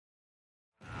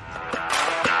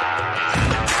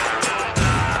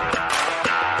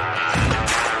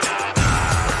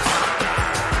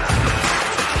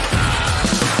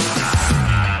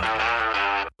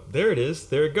There it is.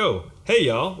 There it go. Hey,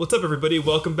 y'all. What's up, everybody?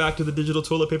 Welcome back to the Digital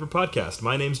Toilet Paper Podcast.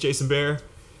 My name's Jason Bear.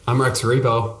 I'm Rex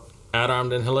Rebo.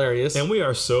 Ad-armed and hilarious. And we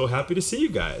are so happy to see you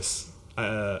guys.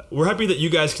 We're happy that you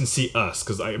guys can see us,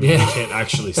 because we can't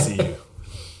actually see you.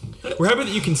 We're happy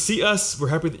that you can see us. We're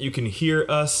happy that you can hear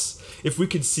us. If we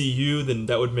could see you, then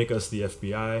that would make us the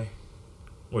FBI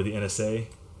or the NSA,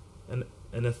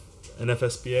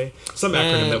 NFSBA, some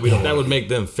acronym that we don't. That would make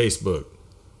them Facebook.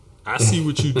 I see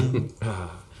what you do.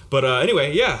 But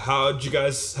anyway, yeah. How'd you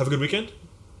guys have a good weekend?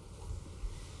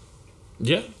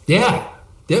 Yeah.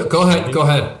 Go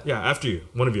ahead. Yeah, after you,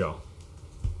 one of y'all.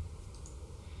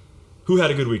 Who had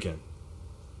a good weekend?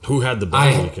 Who had the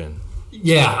best weekend?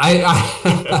 Yeah,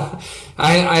 I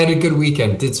had a good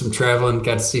weekend. Did some traveling,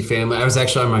 got to see family. I was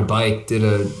actually on my bike, did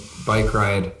a bike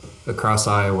ride across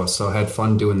Iowa, so I had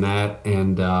fun doing that,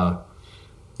 and had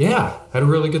a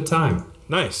really good time.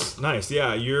 Nice.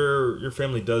 Yeah, your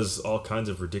family does all kinds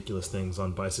of ridiculous things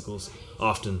on bicycles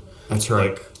often. That's right.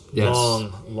 Like yes.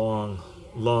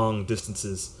 long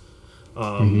distances.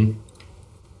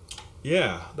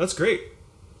 Yeah, that's great.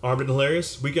 Armed and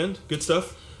hilarious weekend. Good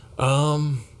stuff.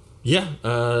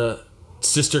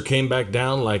 Sister came back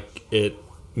down like it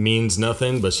means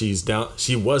nothing, but she's down.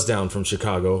 She was down from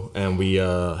Chicago, and we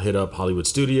hit up Hollywood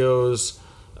Studios.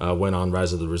 Went on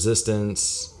Rise of the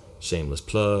Resistance. Shameless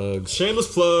plugs.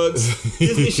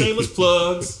 Disney shameless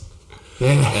plugs.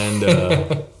 And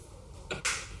I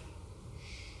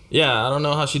don't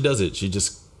know how she does it. She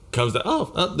just comes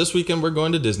to, this weekend we're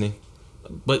going to Disney.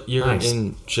 But you're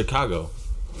in Chicago.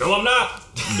 No, I'm not.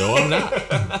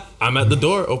 I'm at the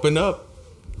door. Open up.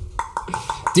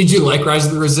 Did you like Rise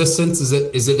of the Resistance? Is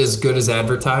it as good as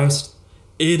advertised?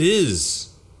 It is.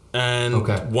 And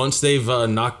once they've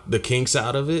knocked the kinks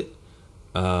out of it,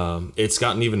 it's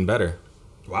gotten even better.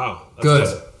 Wow.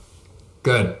 Good.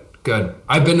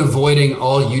 I've been avoiding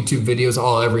all YouTube videos,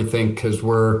 all everything, because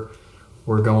we're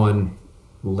going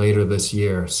later this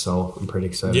year, so I'm pretty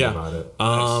excited about it.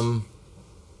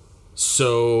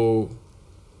 So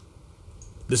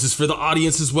this is for the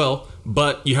audience as well,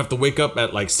 but you have to wake up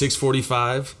at like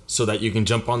 6:45 so that you can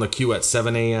jump on the queue at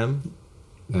 7 a.m.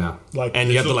 Yeah. And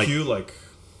you have to queue,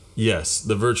 Yes,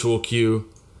 the virtual queue.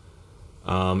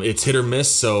 It's hit or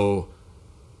miss, so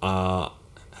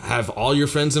have all your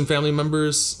friends and family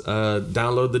members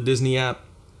download the Disney app,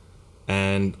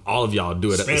 and all of y'all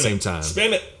do it at the same time.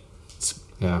 Spam it.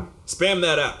 Yeah. Spam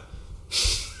that app.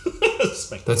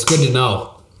 That's good to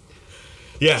know.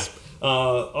 Yeah.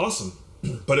 Awesome.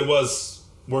 But it was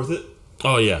worth it?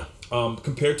 Oh, yeah.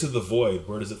 Compared to The Void,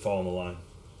 where does it fall on the line?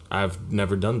 I've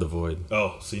never done The Void.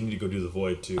 Oh, so you need to go do The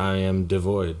Void, too. I am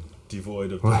devoid.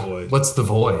 Devoid of The Void. What's The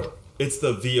Void? It's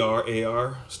the VR,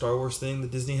 AR Star Wars thing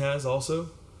that Disney has also.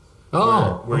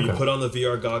 Oh, Where you put on the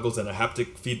VR goggles and a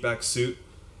haptic feedback suit,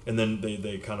 and then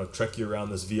they kind of trek you around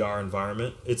this VR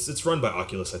environment. It's run by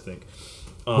Oculus, I think.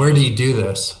 Where do you do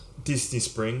this? Disney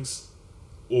Springs.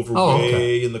 In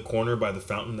the corner by the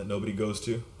fountain that nobody goes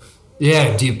to.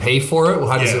 Yeah, do you pay for it? Well,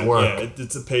 how does it work? Yeah,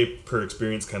 it's a pay per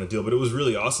experience kind of deal, but it was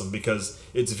really awesome because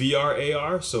it's VR,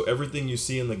 AR, so everything you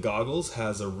see in the goggles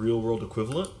has a real world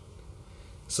equivalent.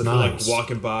 So if you're like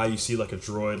walking by, you see like a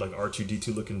droid, like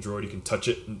R2-D2 looking droid, you can touch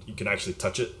it, and you can actually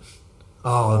touch it.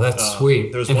 Oh, that's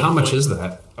sweet. And how much is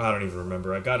that? I don't even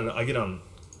remember. I get on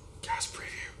Gas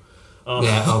Preview.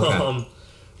 Okay.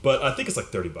 But I think it's like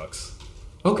 $30.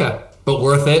 Okay. But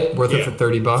worth it? Worth it for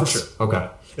 $30? For sure. Okay.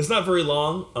 Yeah. It's not very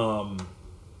long,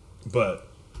 but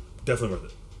definitely worth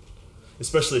it.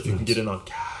 Especially if you can get in on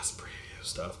Gas Preview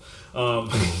stuff.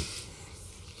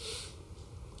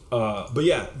 But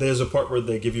yeah, there's a part where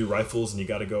they give you rifles and you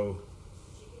got to go,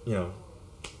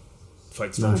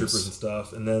 fight stormtroopers and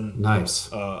stuff. And then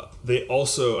they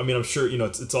also, I'm sure,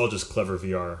 it's all just clever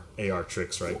VR, AR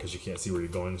tricks, right? Because you can't see where you're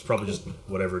going. It's probably just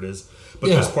whatever it is. But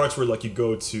there's parts where like you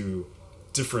go to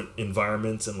different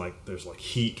environments and like there's like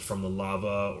heat from the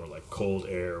lava or like cold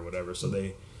air or whatever. So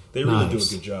they really do a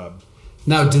good job.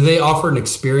 Now, do they offer an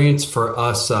experience for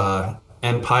us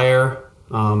Empire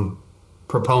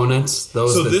proponents,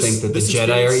 those that think that the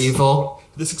Jedi are evil?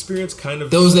 This experience kind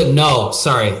of... Those that know,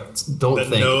 don't that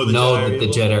think, know that the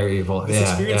Jedi are evil. This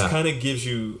experience kind of gives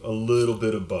you a little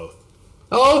bit of both.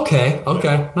 Oh, okay,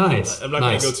 nice. I'm not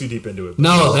going to go too deep into it.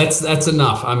 No, that's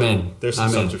enough. I'm in. There's some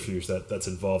subterfuge that's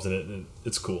involved in it, and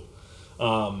it's cool.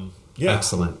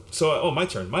 Excellent. So, my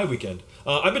turn. My weekend.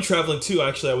 I've been traveling too.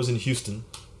 Actually, I was in Houston,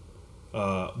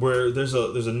 where there's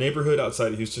a neighborhood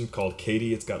outside of Houston called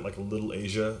Katy. It's got like a little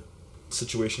Asia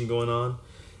situation going on,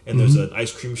 and there's an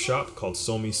ice cream shop called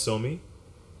Somi Somi,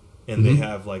 and they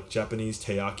have like Japanese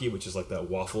teppanyaki, which is like that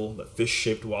waffle, that fish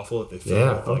shaped waffle that they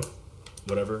fill with like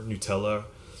whatever Nutella,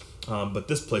 But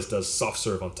this place does soft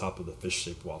serve on top of the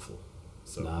fish-shaped waffle.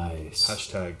 So nice.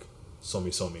 Hashtag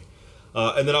somi.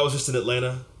 And then I was just in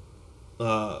Atlanta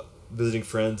visiting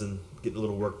friends and getting a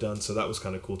little work done. So that was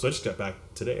kind of cool. So I just got back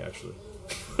today, actually.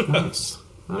 Nice.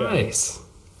 Nice. Yeah.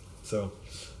 So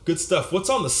good stuff. What's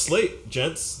on the slate,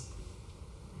 gents?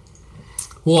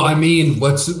 Well, I mean,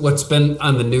 what's been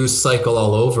on the news cycle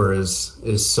all over is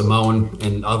Simone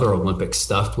and other Olympic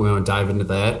stuff. Do we want to dive into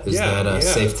that? Is that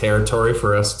safe territory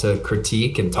for us to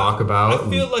critique and talk about? I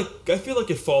feel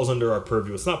like it falls under our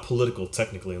purview. It's not political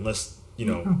technically, unless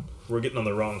we're getting on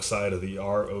the wrong side of the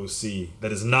ROC.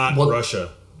 That is not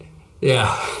Russia.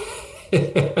 Yeah.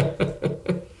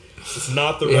 It's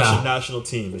not the Russian national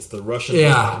team. It's the Russian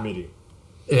Olympic Committee.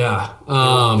 Yeah.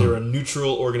 They're a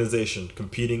neutral organization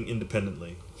competing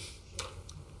independently.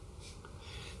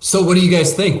 So what do you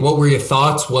guys think? What were your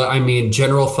thoughts?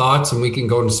 General thoughts, and we can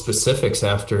go into specifics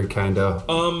after kind of.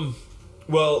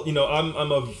 Well,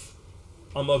 I'm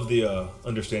of the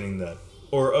understanding that,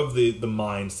 or of the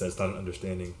mindset, it's not an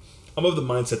understanding. I'm of the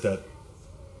mindset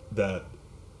that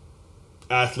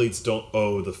athletes don't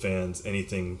owe the fans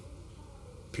anything,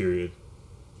 period.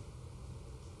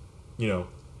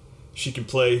 She can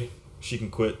play, she can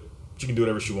quit, she can do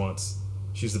whatever she wants.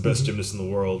 She's the best gymnast in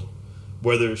the world.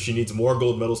 Whether she needs more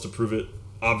gold medals to prove it,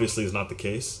 obviously is not the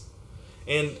case.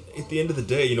 And at the end of the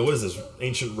day, what is this?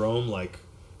 Ancient Rome, like,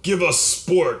 give us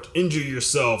sport, injure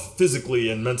yourself physically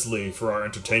and mentally for our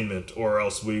entertainment, or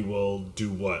else we will do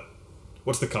what?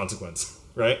 What's the consequence,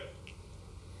 right?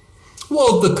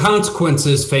 Well, the consequence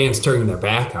is fans turning their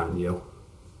back on you.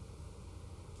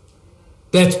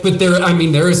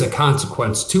 There is a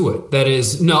consequence to it. That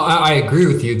is, I agree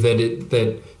with you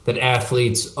that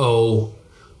athletes owe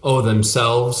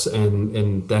themselves,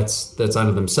 and that's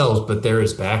onto themselves. But there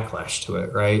is backlash to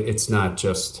it, right? It's not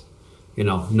just,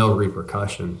 no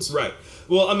repercussions. Right.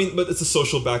 Well, but it's a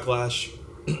social backlash.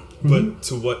 But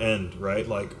to what end, right?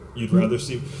 Like, you'd rather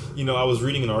see. I was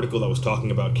reading an article that was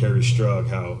talking about Carrie Strug,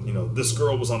 how this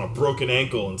girl was on a broken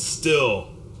ankle and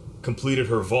still completed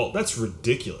her vault. That's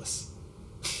ridiculous.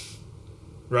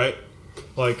 Right?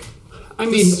 Like,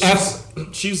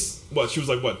 she's what? She was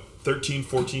like, what, 13,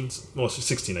 14? Well, she's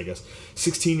 16, I guess.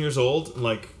 16 years old, and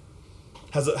like,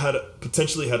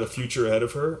 potentially had a future ahead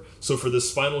of her. So for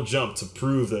this final jump to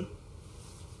prove that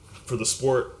for the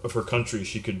sport of her country,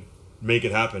 she could make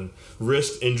it happen,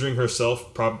 risked injuring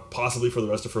herself possibly for the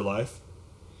rest of her life.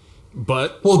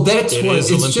 But that's it what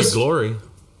is it's Olympic glory.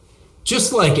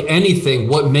 Just like anything,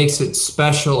 what makes it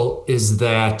special is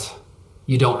that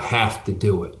you don't have to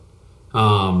do it.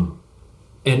 And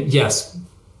yes,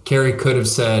 Carrie could have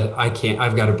said, "I can't.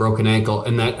 I've got a broken ankle,"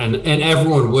 and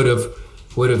everyone would have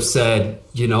said,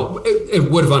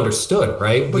 it would have understood,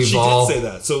 right? But she did say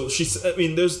that. So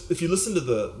if you listen to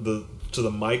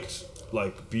the mic'd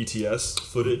like BTS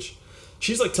footage,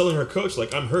 she's like telling her coach,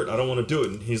 like, "I'm hurt. I don't want to do it."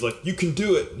 And he's like, "You can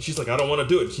do it." And she's like, "I don't want to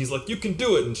do it." And he's like, "You can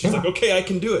do it." And she's like, "Okay, I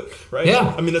can do it." Right?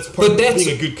 Yeah. That's part of being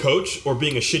a good coach or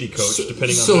being a shitty coach,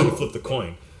 depending on how you flip the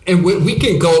coin. And we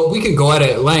can go at it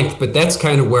at length, but that's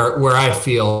kind of where I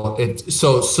feel it.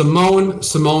 So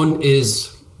Simone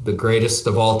is the greatest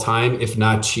of all time. If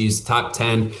not, she's top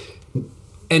 10.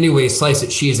 Anyway, slice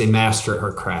it. She is a master at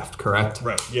her craft, correct?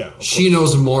 Right. Yeah. She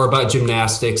knows more about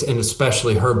gymnastics and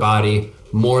especially her body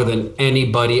more than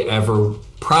anybody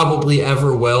probably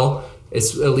ever will.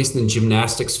 It's at least in the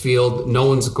gymnastics field. No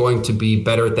one's going to be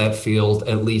better at that field,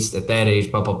 at least at that age.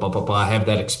 Blah blah blah blah blah. Have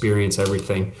that experience,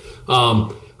 everything.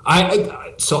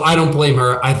 So I don't blame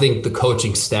her. I think the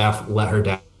coaching staff let her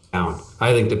down.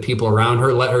 I think the people around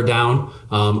her let her down.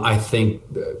 I think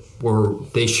the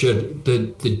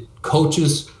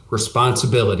coach's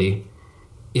responsibility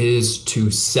is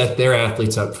to set their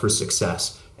athletes up for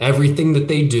success. Everything that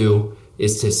they do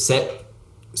is to set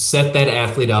that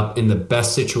athlete up in the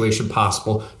best situation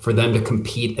possible for them to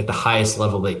compete at the highest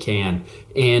level they can.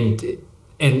 And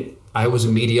I was a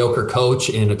mediocre coach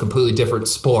in a completely different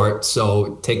sport,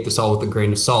 so take this all with a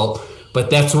grain of salt. But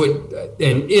that's what,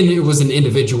 and it was an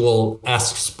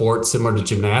individual-esque sport similar to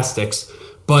gymnastics,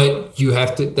 but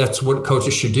that's what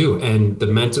coaches should do. And the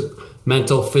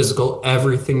mental, physical,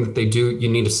 everything that they do, you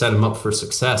need to set them up for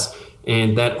success.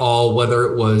 And that all, whether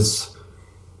it was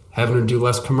having her do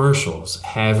less commercials,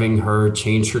 having her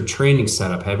change her training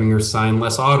setup, having her sign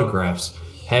less autographs,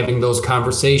 having those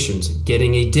conversations,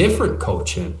 getting a different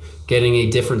coach in, getting a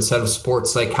different set of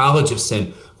sports psychologists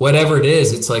in, whatever it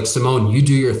is, it's like, Simone, you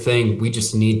do your thing. We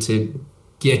just need to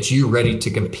get you ready to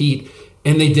compete.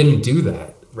 And they didn't do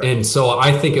that. Right. And so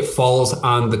I think it falls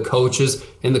on the coaches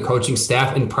and the coaching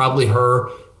staff and probably her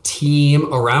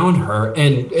team around her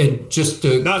and just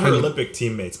to not her Olympic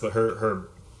teammates, but her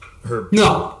her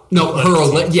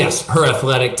her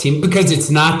athletic team, because it's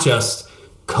not just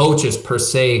coaches per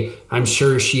se. I'm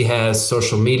sure she has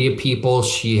social media people,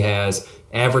 she has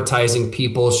advertising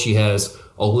people, she has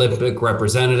Olympic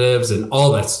representatives and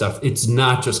all that stuff. It's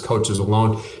not just coaches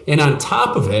alone. And on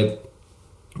top of it,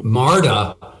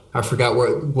 Marta, I forgot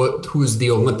who's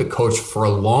the Olympic coach for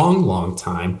a long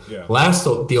time. Yeah.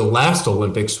 The last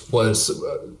Olympics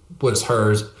was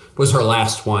her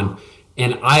last one.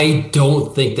 And I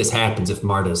don't think this happens if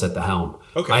Marta's at the helm.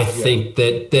 Okay. I think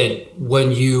that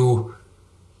when you,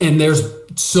 and there's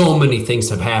so many things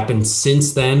have happened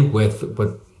since then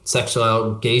with sexual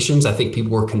allegations. I think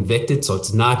people were convicted, so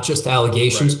it's not just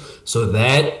allegations. Right. So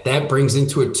that brings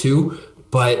into it too.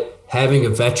 But having a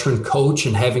veteran coach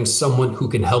and having someone who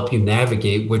can help you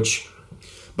navigate, which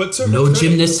no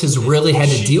gymnast has really had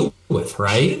to deal with,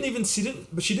 right? She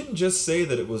didn't just say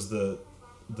that it was the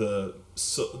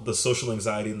social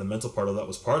anxiety and the mental part of that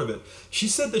was part of it. She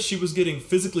said that she was getting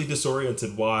physically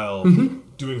disoriented while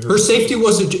doing her safety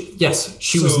wasn't. Yes,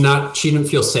 she didn't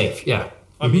feel safe. Yeah.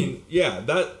 I mean, yeah,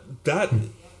 that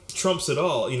trumps it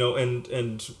all,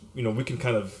 and we can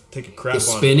kind of take a crap on the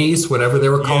spinnies, whatever they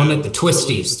were calling it, the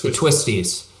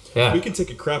twisties. Yeah. We can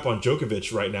take a crap on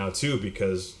Djokovic right now too,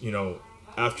 because,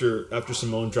 after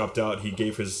Simone dropped out, he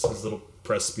gave his little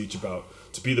press speech about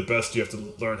to be the best you have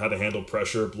to learn how to handle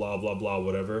pressure, blah blah blah,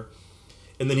 whatever.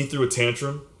 And then he threw a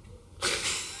tantrum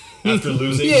after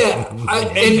losing. Yeah,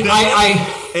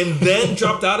 and then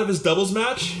dropped out of his doubles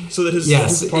match so that his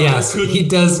partner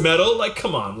couldn't medal. Like,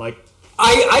 come on, like.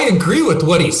 I agree with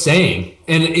what he's saying,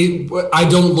 and I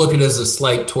don't look at it as a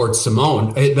slight towards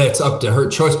Simone. That's up to her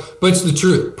choice, but it's the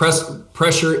truth.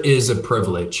 Pressure is a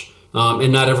privilege,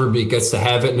 and not everybody gets to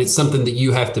have it, and it's something that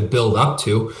you have to build up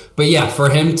to. But yeah, for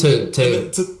him to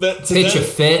pitch a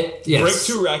fit, yes. Break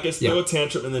 2 rackets, throw a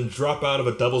tantrum, and then drop out of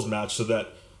a doubles match so that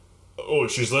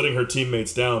she's letting her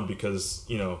teammates down because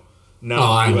now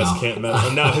the US can't medal,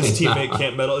 and now his teammate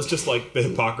can't medal. It's just like the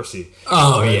hypocrisy.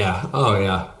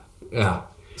 Yeah.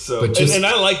 So, and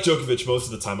I like Djokovic most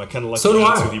of the time. I kind of like the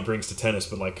attitude he brings to tennis,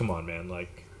 but like, come on, man,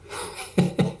 like.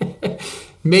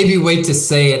 Maybe wait to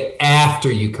say it after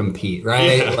you compete,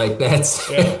 right? Yeah. Like that's.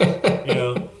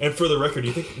 Yeah. And for the record, do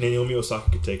you think Naomi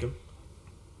Osaka could take him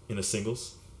in a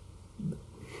singles?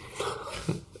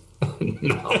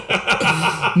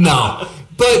 No.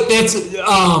 But that's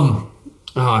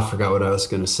I forgot what I was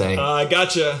gonna say. I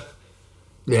gotcha.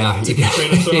 Yeah, you got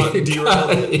train of thought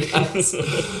derailed.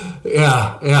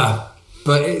 Yeah.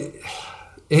 But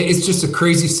it's just a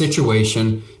crazy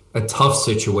situation, a tough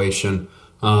situation,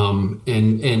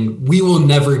 and we will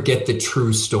never get the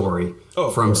true story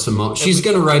from Simone. She's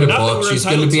going to write a book. She's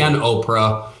going to be on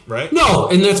Oprah. Right? No,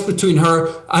 and that's between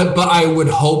her. But I would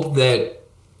hope that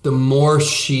the more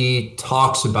she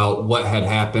talks about what had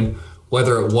happened,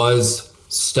 whether it was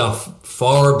stuff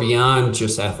far beyond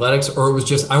just athletics, or it was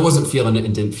just I wasn't feeling it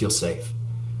and didn't feel safe.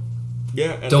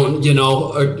 Yeah.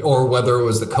 Or whether it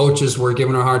was the coaches were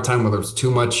giving her a hard time, whether it was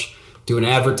too much doing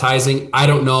advertising. I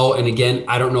don't know. And again,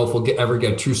 I don't know if we'll ever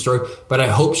get a true story, but I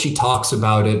hope she talks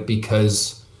about it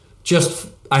because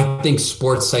I think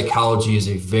sports psychology is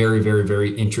a very, very,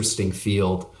 very interesting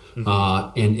field.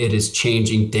 And it is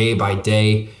changing day by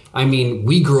day. I mean,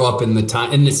 we grew up in the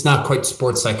time, and it's not quite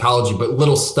sports psychology, but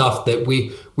little stuff that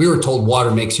we were told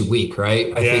water makes you weak,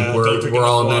 right? I think we're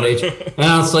all in that age. And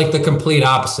now it's like the complete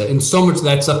opposite. And so much of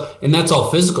that stuff, and that's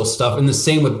all physical stuff. And the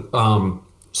same with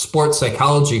sports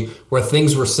psychology, where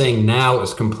things we're saying now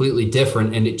is completely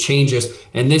different and it changes.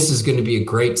 And this is going to be a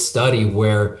great study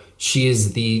where she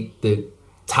is the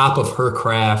top of her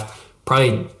craft,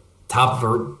 probably top of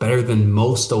her, better than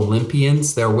most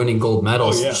Olympians. They're winning gold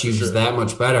medals. She's that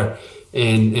much better.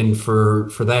 And for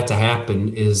that to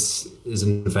happen is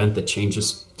an event that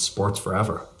changes sports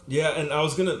forever. Yeah, and I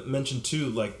was gonna mention too,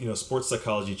 like, sports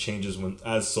psychology changes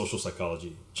as social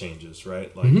psychology changes,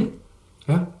 right? Like,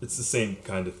 it's the same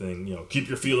kind of thing. Keep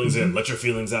your feelings in, let your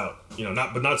feelings out.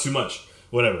 But not too much.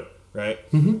 Whatever, right?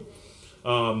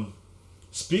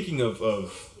 Speaking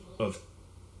of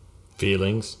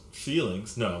feelings.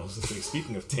 No,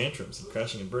 speaking of tantrums and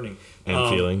crashing and burning and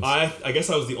feelings. I guess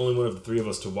I was the only one of the three of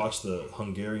us to watch the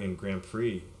Hungarian Grand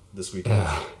Prix this weekend.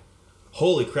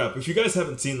 Holy crap! If you guys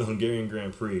haven't seen the Hungarian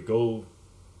Grand Prix, go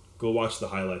watch the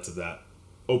highlights of that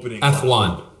opening.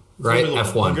 F1, right?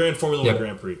 F1. Hungarian Formula 1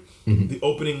 Grand Prix. The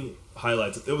opening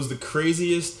highlights. It was the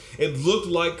craziest. It looked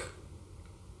like,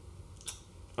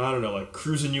 I don't know, like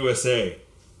Cruising USA.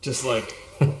 Just like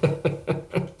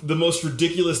the most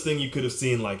ridiculous thing you could have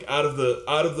seen. Like out of the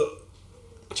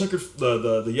checkered,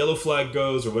 the yellow flag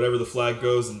goes, or whatever the flag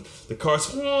goes, and the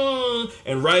car's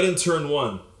and right in turn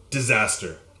one,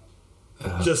 disaster.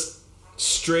 just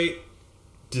straight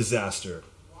disaster.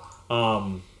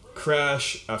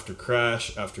 Crash after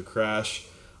crash after crash.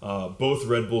 Both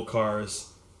Red Bull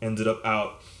cars ended up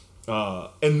out.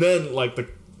 And then, like,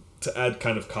 to add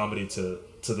kind of comedy to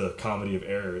the comedy of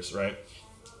errors, right?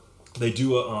 They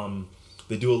do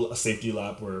a safety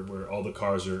lap where all the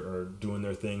cars are doing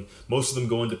their thing. Most of them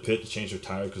go into pit to change their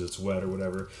tire because it's wet or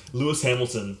whatever. Lewis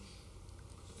Hamilton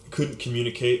couldn't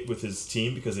communicate with his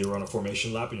team because they were on a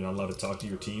formation lap and you're not allowed to talk to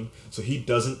your team. So he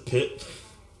doesn't pit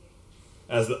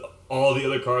as all the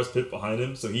other cars pit behind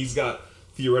him. So he's got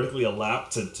theoretically a lap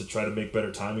to try to make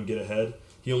better time and get ahead.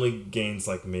 He only gains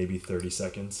like maybe 30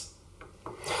 seconds.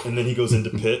 And then he goes into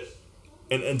pit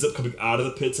and ends up coming out of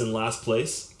the pits in last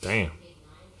place. Damn.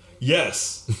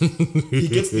 Yes. He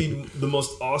gets the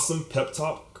most awesome pep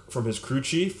talk from his crew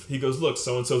chief. He goes, look,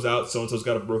 so-and-so's out. So-and-so's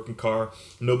got a broken car.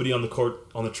 Nobody on the court,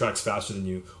 on the track's faster than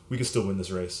you. We can still win this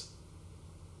race.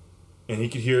 And he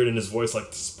could hear it in his voice like,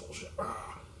 this is bullshit.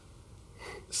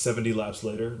 70 laps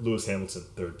later, Lewis Hamilton,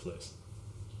 third place.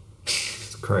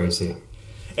 It's crazy.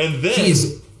 And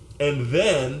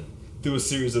then through a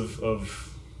series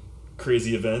of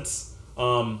crazy events,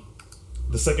 the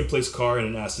second place car in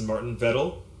an Aston Martin,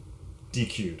 Vettel,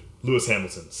 DQ'd. Lewis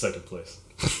Hamilton, second place.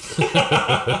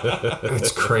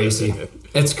 It's crazy.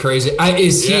 It's crazy. I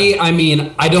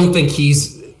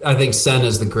think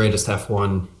Senna's the greatest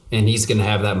F1, and he's going to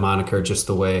have that moniker just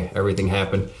the way everything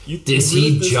happened. Does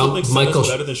he jump Michael?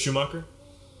 Better than Schumacher?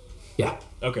 Yeah.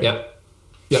 Okay. Yep.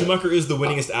 Schumacher is the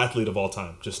winningest athlete of all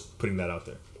time. Just putting that out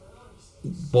there.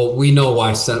 Well, we know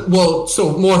why. So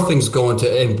more things go into,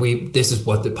 and this is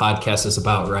what the podcast is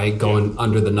about, right? Going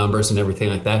under the numbers and everything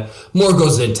like that. More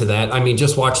goes into that. I mean,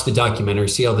 just watch the documentary,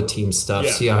 see all the team stuff,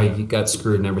 see how you got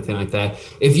screwed and everything like that.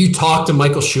 If you talk to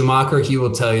Michael Schumacher, he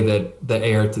will tell you that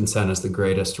Ayrton Senna is the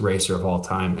greatest racer of all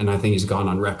time, and I think he's gone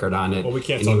on record on it. Well, we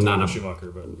can't talk about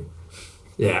Schumacher, but.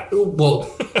 Yeah, well,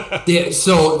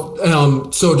 So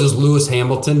does Lewis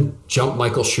Hamilton jump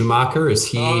Michael Schumacher? Is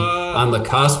he on the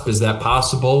cusp? Is that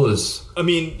possible? I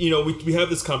mean, we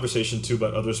have this conversation too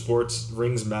about other sports.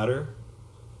 Rings matter.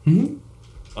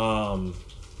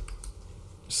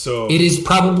 So it is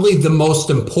probably the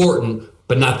most important,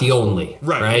 but not the only.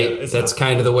 Right. Yeah, that's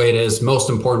kind of the way it is.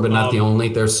 Most important, but not the only.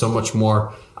 There's so much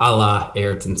more, a la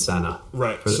Ayrton Senna.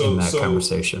 Right. In that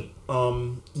conversation.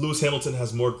 Lewis Hamilton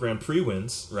has more Grand Prix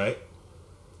wins, right?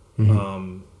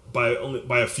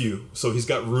 By a few, so he's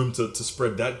got room to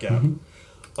spread that gap.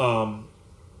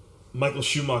 Michael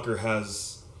Schumacher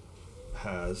has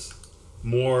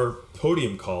more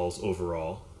podium calls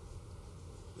overall,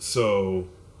 so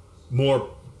more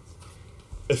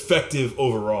effective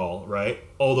overall, right?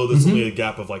 Although there's only a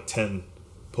gap of like 10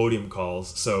 podium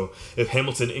calls. So if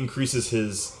Hamilton increases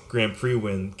his Grand Prix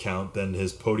win count, then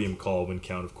his podium call win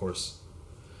count, of course,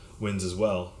 wins as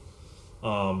well.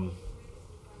 So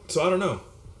I don't know.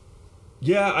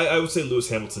 Yeah, I would say Lewis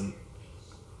Hamilton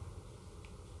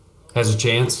has a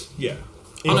chance. Yeah,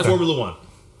 in Formula One.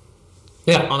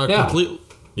 Yeah, on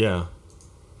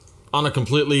a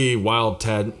completely wild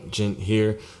tangent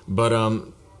here, but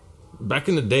back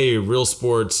in the day, Real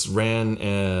Sports ran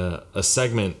a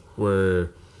segment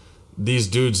where these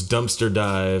dudes dumpster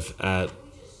dive at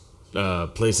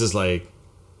places like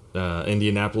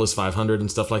Indianapolis 500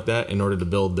 and stuff like that in order to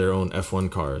build their own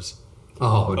F1 cars.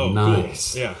 Oh,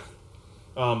 nice. Cool. Yeah.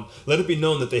 Let it be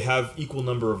known that they have equal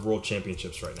number of world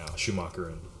championships right now,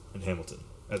 Schumacher and Hamilton,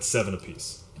 at 7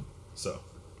 apiece. So.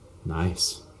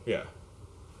 Nice. Yeah.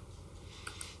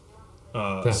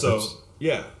 So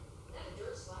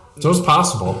it's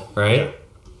possible, right? Yeah.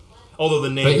 Although the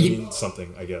name means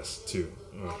something, I guess, too.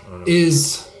 I don't know.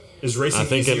 Is racing? I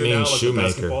think easier it means now, like Shoemaker.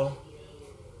 Basketball?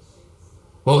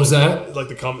 What was that? Like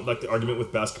the argument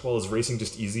with basketball, is racing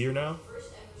just easier now?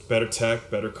 Better tech,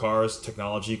 better cars,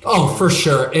 technology. Oh, for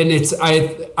sure. And it's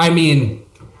I mean,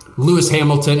 Lewis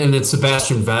Hamilton and then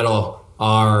Sebastian Vettel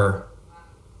are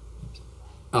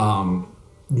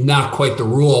not quite the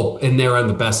rule, and they're on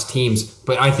the best teams.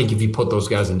 But I think if you put those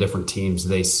guys in different teams,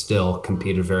 they still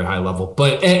compete at a very high level.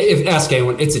 But if ask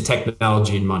anyone, it's a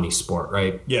technology and money sport,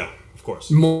 right? Yeah, of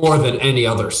course. More than any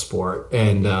other sport.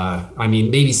 And I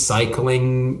mean, maybe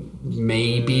cycling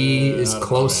is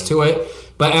close to it.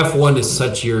 But F1 is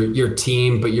such your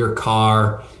team, but your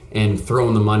car, and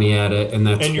throwing the money at it, and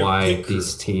that's why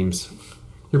these teams.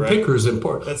 Your picker is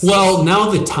important. Now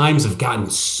the times have gotten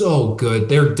so good.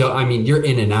 You're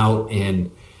in and out in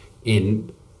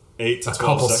 8 to a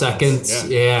couple seconds.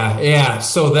 Yeah. Yeah.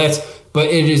 So but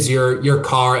it is your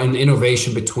car and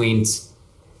innovation between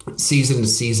season to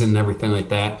season and everything like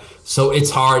that. So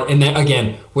it's hard, and then,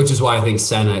 again, which is why I think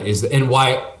Senna is, and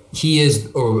why he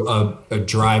is a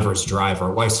driver's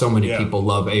driver. Why so many people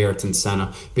love Ayrton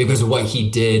Senna, because of what he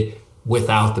did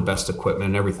without the best equipment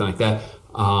and everything like that.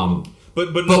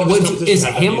 But what is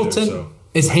Hamilton? Either, so.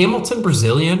 Is Hamilton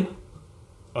Brazilian?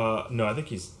 No, I think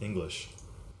he's English.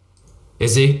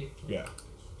 Is he? Yeah.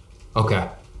 Okay.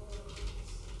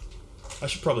 I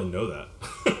should probably know that.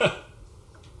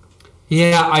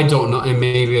 Yeah, I don't know, and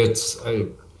maybe it's.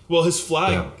 Well, his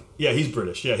flag. Yeah, he's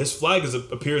British. Yeah, his flag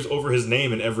appears over his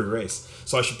name in every race,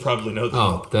 so I should probably know that.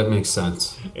 Oh, that makes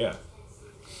sense. Yeah.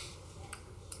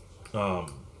 Or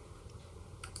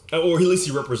at least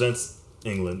he represents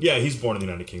England. Yeah, he's born in the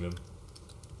United Kingdom.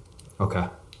 Okay.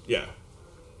 Yeah.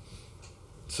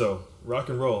 So, rock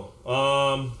and roll.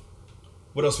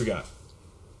 What else we got?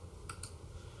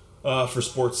 For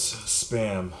sports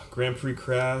spam, Grand Prix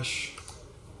crash.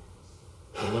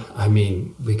 I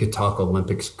mean, we could talk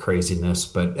Olympics craziness,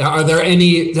 but are there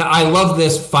any? I love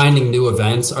this, finding new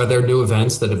events. Are there new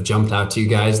events that have jumped out to you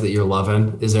guys that you're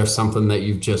loving? Is there something that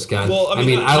you've just got? Well, I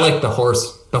mean, I like the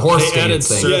horse stance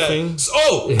thing. Surfing. Yeah.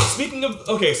 Oh, speaking of,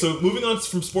 okay, so moving on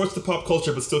from sports to pop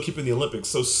culture, but still keeping the Olympics.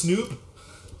 So Snoop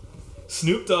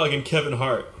Dogg and Kevin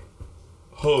Hart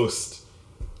host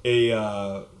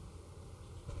a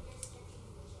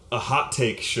hot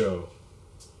take show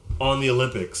on the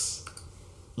Olympics.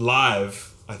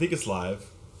 Live. I think it's live.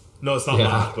 No, it's not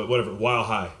live, but whatever. While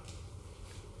high.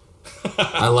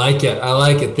 I like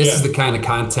it. This is the kind of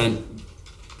content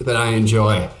that I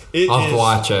enjoy. I'll have to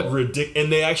watch it.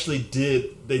 And they actually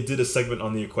did a segment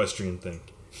on the equestrian thing.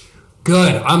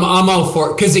 Good. I'm all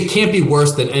for it, because it can't be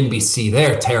worse than NBC.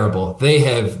 They're terrible. They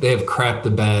have crapped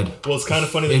the bed. Well, it's kind of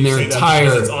funny that you say that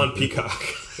because it's on Peacock.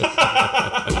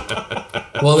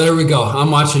 Well, there we go. I'm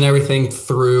watching everything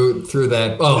through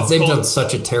that. Oh, they've done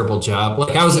such a terrible job.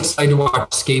 Like, I was excited to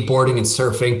watch skateboarding and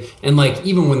surfing, and like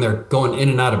even when they're going in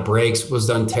and out of breaks was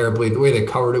done terribly. The way they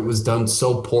covered it was done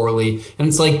so poorly, and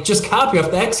it's like, just copy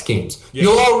off the X Games. Yeah.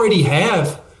 You'll already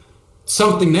have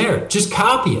something there. Just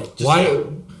copy it.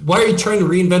 Why are you trying to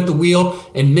reinvent the wheel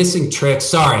and missing tricks?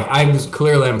 Sorry, I'm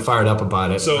fired up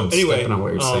about it. So I'm anyway, stepping on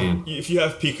what you're saying. If you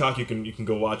have Peacock, you can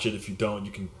go watch it. If you don't,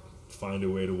 you can find a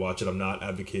way to watch it. I'm not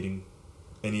advocating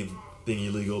anything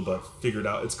illegal, but figure it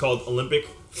out. It's called Olympic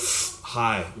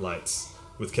Highlights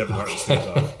with Kevin Hart and Snoop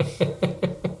Dogg.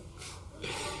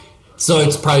 So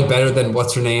it's probably better than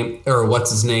what's his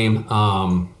name?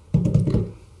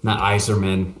 Not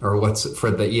Iserman, or what's for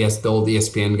the old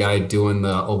ESPN guy doing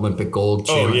the Olympic gold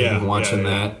channel. Oh, yeah. I've been watching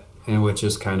that, and which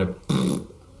is kind of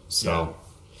so. Yeah.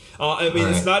 I mean,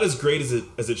 it's not as great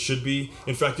as it should be.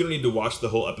 In fact, you don't need to watch the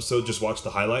whole episode. Just watch the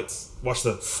highlights. Watch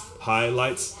the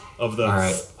highlights of the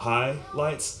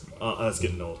highlights. That's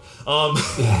getting old.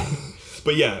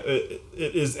 But yeah, it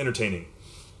is entertaining.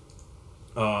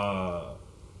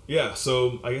 Yeah.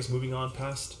 So I guess moving on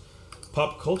past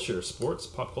pop culture, sports,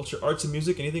 pop culture, arts and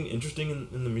music. Anything interesting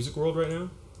in the music world right now?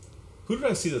 Who did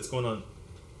I see that's going on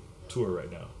tour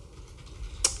right now?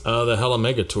 The Hella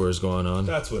Mega Tour is going on.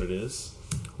 That's what it is.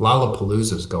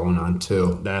 Lollapalooza's going on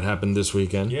too. That happened this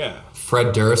weekend. Yeah.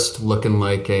 Fred Durst looking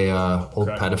like a old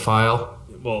pedophile.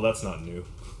 Well, that's not new.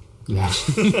 Yeah.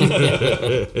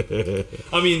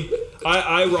 I mean,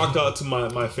 I rocked out to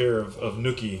my fare of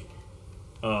Nookie.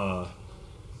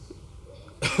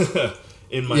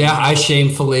 In my I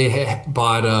shamefully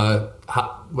bought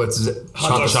chocolate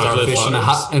starfish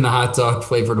and a hot dog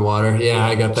flavored water. Yeah,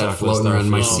 I got that floating around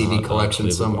my CD collection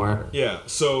somewhere. Yeah,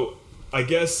 so I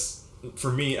guess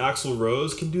for me, Axl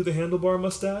Rose can do the handlebar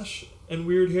mustache and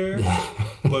weird hair,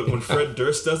 but when Fred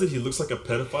Durst does it, he looks like a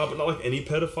pedophile, but not like any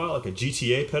pedophile, like a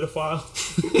GTA pedophile.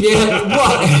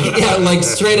 Like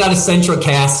straight out of Central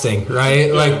Casting, right?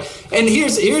 Yeah. Like, and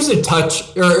here's a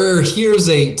touch, or here's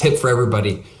a tip for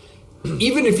everybody.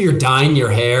 Even if you're dyeing your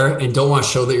hair and don't want to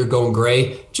show that you're going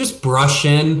gray, just brush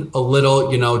in a little,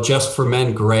 just for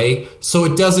men gray, so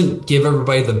it doesn't give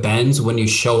everybody the bends when you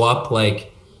show up, like,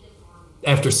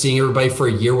 after seeing everybody for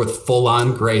a year with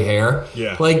full-on gray hair.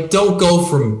 Yeah. Like, don't go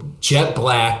from jet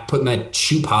black, putting that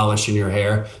shoe polish in your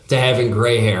hair, to having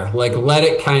gray hair. Like, let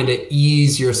it kind of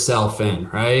ease yourself in,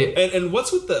 right? And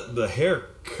what's with the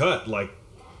haircut, like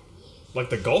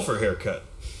the golfer haircut?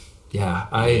 Yeah,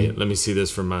 let me see this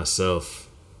for myself.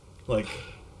 Like,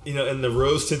 and the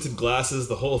rose-tinted glasses,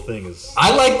 the whole thing is...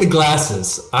 I like the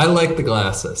glasses.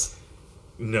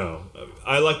 No.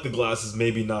 I like the glasses,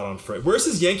 maybe not on Fred. Where's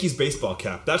his Yankees baseball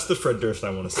cap? That's the Fred Durst I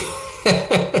want to see.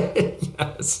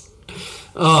 Yes.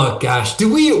 Oh, gosh.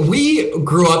 We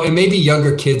grew up, and maybe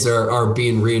younger kids are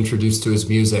being reintroduced to his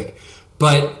music,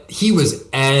 but he was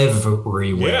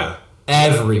everywhere. Yeah.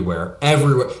 Everywhere.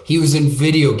 He was in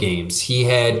video games. He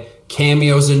had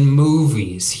cameos in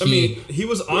movies. He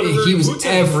was honorary. He was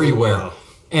everywhere,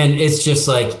 and it's just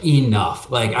like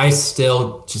enough. Like I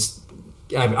still just.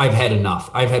 I've had enough.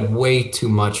 I've had way too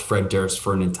much Fred Durst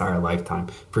for an entire lifetime,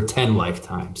 for 10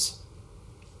 lifetimes.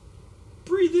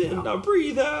 Breathe in, now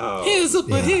breathe out. Hands up,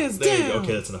 but hands down. There you go.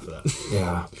 Okay, that's enough of that.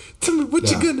 Yeah. Tell me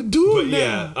what you're gonna do but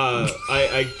now.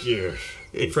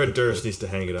 Fred Durst needs to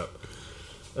hang it up,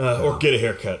 or get a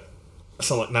haircut. I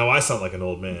sound like an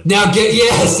old man. Now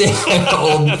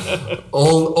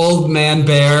old man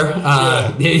bear.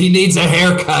 He needs a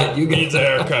haircut. He needs a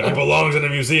haircut. He belongs in a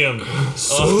museum.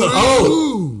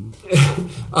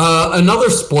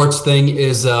 Another sports thing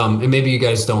is, and maybe you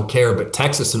guys don't care, but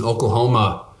Texas and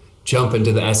Oklahoma jump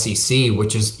into the SEC,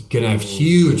 which is going to have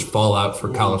huge fallout for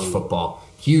college football.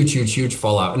 Huge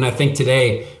fallout. And I think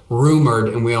today, rumored,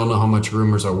 and we all know how much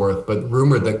rumors are worth, but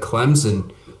rumored that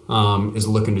Clemson is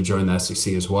looking to join the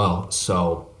SEC as well.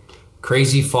 So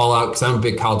crazy fallout, because I'm a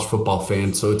big college football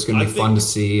fan, so it's going to be fun to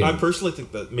see. I personally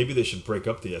think that maybe they should break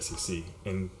up the SEC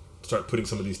and start putting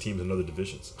some of these teams in other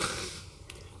divisions.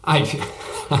 I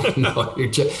know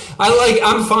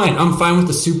I'm fine. I'm fine with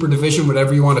the super division,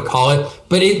 whatever you want to call it.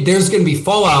 But there's going to be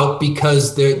fallout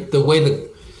because the way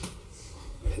that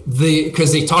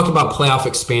because they talked about playoff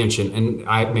expansion, and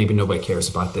maybe nobody cares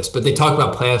about this, but they talk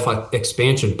about playoff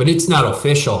expansion, but it's not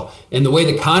official. And the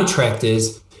way the contract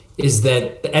is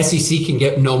that the SEC can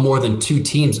get no more than 2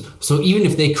 teams. So even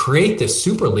if they create this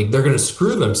Super League, they're going to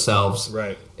screw themselves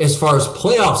as far as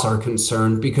playoffs are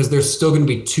concerned, because there's still going to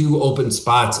be 2 open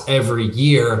spots every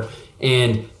year.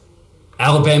 And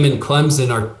Alabama and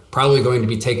Clemson are probably going to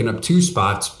be taking up 2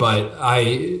 spots, but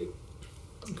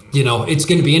it's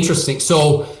going to be interesting.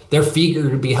 So their feet are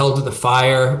going to be held to the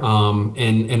fire,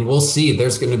 and we'll see.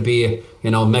 There's going to be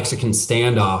Mexican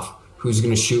standoff. Who's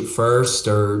going to shoot first,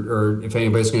 or if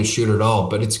anybody's going to shoot at all?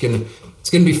 But it's going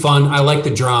to be fun. I like the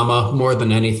drama more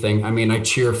than anything. I mean, I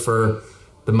cheer for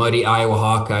the mighty Iowa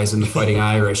Hawkeyes and the Fighting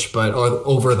Irish, but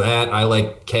over that, I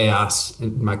like chaos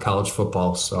in my college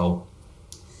football. So,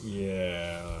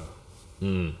 yeah.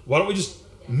 Why don't we just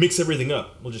mix everything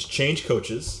up? We'll just change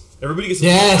coaches. Everybody gets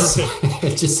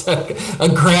just a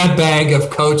grab bag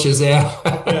of coaches, and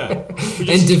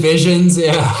divisions,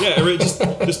 Yeah,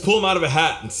 just pull them out of a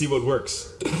hat and see what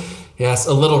works. Yes,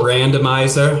 a little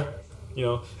randomizer.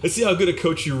 Let's see how good a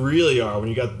coach you really are when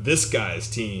you got this guy's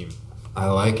team. I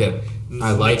like it.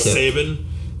 Saban.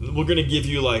 We're gonna give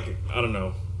you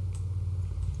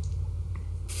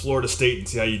Florida State and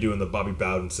see how you do in the Bobby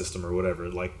Bowden system or whatever.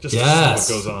 Just to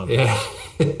see what goes on.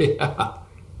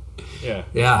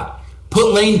 Yeah.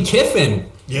 Put Lane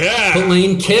Kiffin. Yeah. Put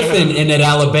Lane Kiffin in at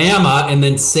Alabama, and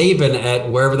then Saban at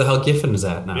wherever the hell Kiffin is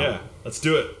at now. Yeah. Let's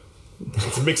do it.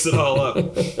 Let's mix it all up.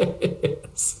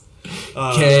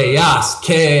 Chaos.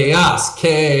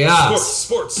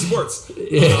 Sports.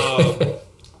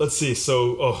 Let's see.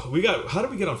 So, how did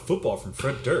we get on football from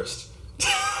Fred Durst?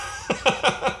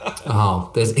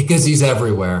 Because he's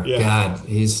everywhere. Yeah. God,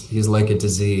 he's like a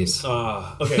disease.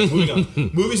 Okay, moving on.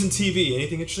 Movies and TV.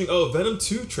 Anything interesting? Oh, Venom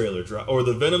 2 trailer dropped, or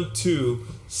the Venom 2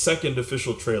 second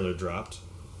official trailer dropped.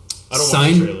 I don't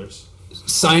watch the trailers.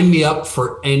 Sign me up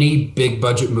for any big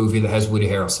budget movie that has Woody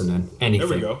Harrelson in. Anything.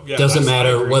 There we go. Yeah, doesn't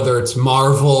matter whether it's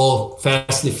Marvel,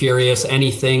 Fast and the Furious,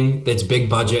 anything that's big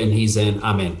budget and he's in.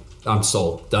 I'm in. I'm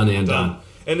sold. Done.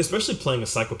 And especially playing a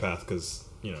psychopath, because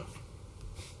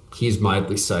he's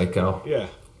mildly psycho. Yeah.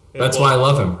 That's why I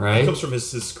love him, right? It comes from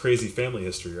his crazy family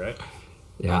history, right?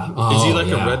 Yeah. Is he like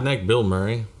a redneck Bill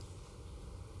Murray?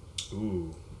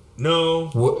 Ooh.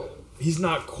 No. He's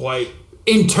not quite.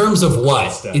 In terms of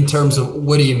what? In terms of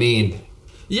what do you mean?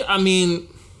 Yeah, I mean,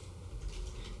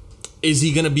 is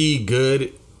he going to be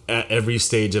good at every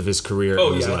stage of his career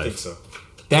in his life? I think so.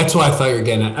 That's why I thought you were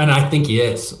getting at, and I think he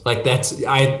is.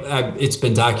 It's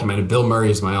been documented. Bill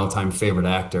Murray is my all-time favorite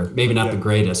actor. Maybe not the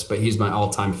greatest, but he's my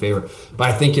all-time favorite. But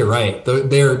I think you're right.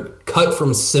 They're cut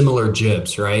from similar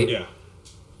jibs, right? Yeah.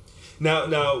 Now,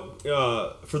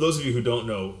 for those of you who don't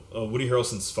know, Woody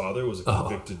Harrelson's father was a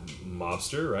convicted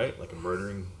mobster, right? Like a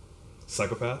murdering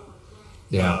psychopath.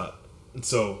 Yeah. And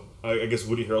so I guess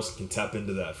Woody Harrelson can tap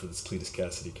into that for this Cletus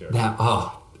Cassidy character.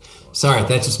 Sorry,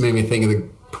 that just made me think of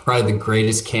probably the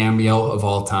greatest cameo of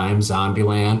all time,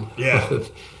 Zombieland. Yeah.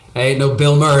 Ain't no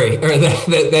Bill Murray, or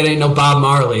that ain't no Bob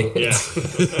Marley. Yeah.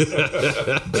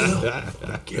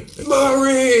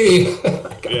 Murray!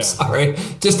 I'm sorry.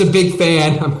 Just a big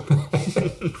fan.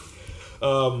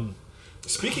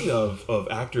 Speaking of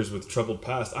actors with troubled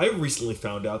past, I recently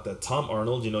found out that Tom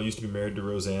Arnold, used to be married to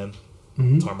Roseanne.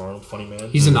 Mm-hmm. Tom Arnold, funny man.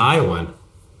 He's an Iowan.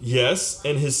 Yes,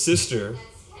 and his sister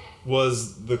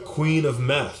was the queen of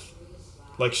meth.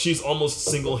 Like she's almost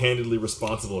single-handedly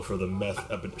responsible for the meth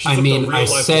epidemic. She's I mean, the real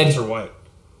life Walter White.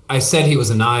 I said he was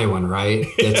an Iowan, right?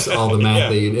 That's all the math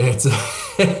that you did.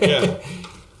 Yeah.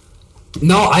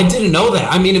 No, I didn't know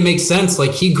that. I mean, it makes sense.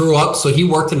 Like he grew up, so he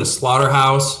worked in a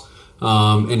slaughterhouse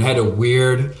and had a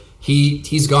weird.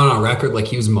 He's gone on record like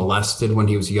he was molested when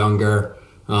he was younger.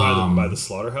 By the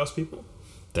slaughterhouse people?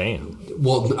 Damn.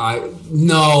 Well, I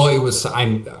know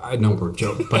we're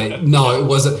joking, but no, it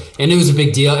wasn't, and it was a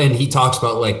big deal. And he talks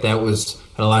about like that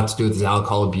had a lot to do with his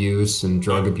alcohol abuse and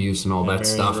drug abuse and all that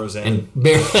stuff. Roseanne.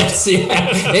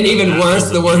 And even worse,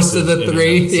 the worst of the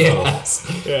three. Yes.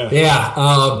 Yeah.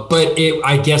 But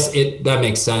I guess that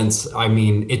makes sense. I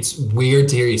mean, it's weird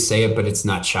to hear you say it, but it's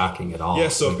not shocking at all. Yeah.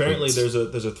 So apparently, there's a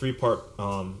 3-part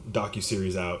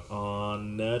docuseries out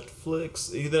on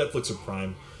Netflix, either Netflix or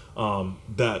Prime.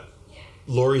 That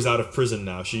Lori's out of prison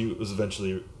now. She was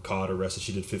eventually caught, arrested.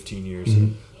 She did 15 years.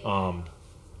 Mm-hmm.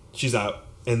 She's out,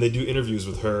 and they do interviews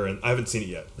with her, and I haven't seen it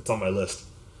yet. It's on my list.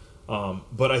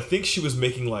 But I think she was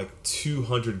making like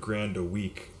 $200,000 a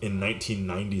week in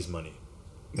 1990s money.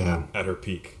 Yeah. At her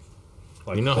peak.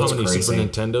 Like, you know how many Super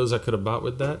Nintendos I could have bought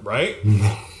with that? Right?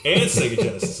 And Sega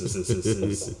Genesis.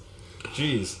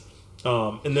 Jeez.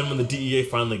 And then when the DEA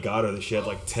finally got her, she had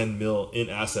like 10 mil in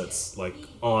assets, like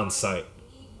on site.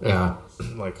 Yeah.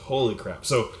 Like, holy crap.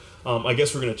 So, I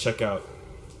guess we're going to check out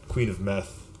Queen of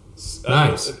Meth.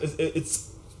 Nice.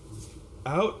 It's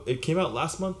out. It came out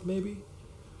last month, maybe?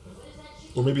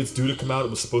 Or maybe it's due to come out. It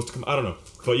was supposed to come. I don't know.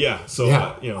 But yeah, so,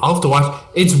 I'll have to watch.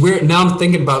 It's weird. Now I'm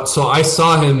thinking about, so I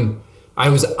saw him, I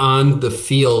was on the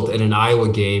field at an Iowa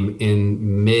game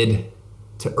in mid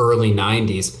to early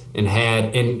 90s and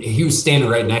he was standing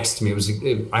right next to me.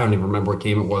 I don't even remember what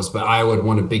game it was, but Iowa had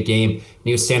won a big game and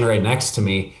he was standing right next to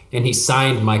me and he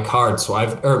signed my card.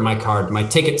 My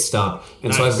ticket stub.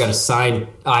 And so I've got a signed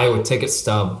Iowa ticket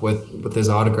stub with his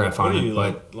autograph on it.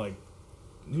 Like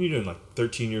you're doing like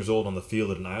 13 years old on the field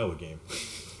at an Iowa game.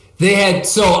 They had,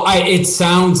 it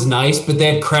sounds nice, but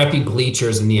they had crappy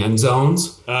bleachers in the end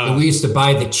zones. And we used to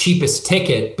buy the cheapest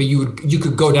ticket, but you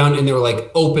could go down and they were like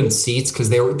open seats because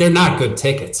they're not good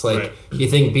tickets. Like right. You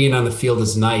think being on the field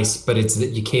is nice, but it's that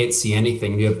you can't see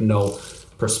anything. You have no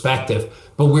perspective.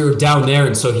 But we were down there,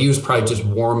 and so he was probably just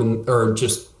warming or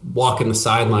just walking the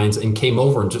sidelines and came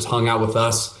over and just hung out with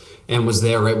us and was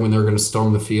there right when they were going to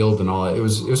storm the field and all that. It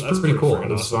was pretty cool. It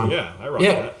was awesome. fun. Yeah, I rock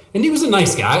that. And he was a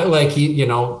nice guy. Like he,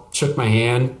 shook my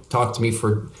hand, talked to me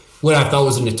for what I thought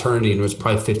was an eternity, and it was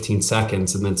probably 15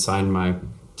 seconds, and then signed my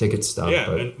ticket stub. Yeah,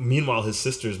 and meanwhile, his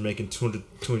sister's making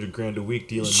 $200,000 a week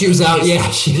dealing. She was out. Yeah,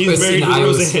 she was in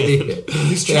Iowa City.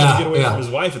 He's trying to get away from his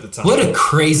wife at the time. What a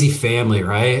crazy family,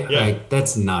 right? Yeah, like,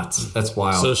 that's nuts. That's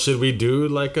wild. So should we do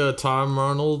like a Tom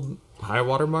Arnold high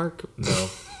water mark? No.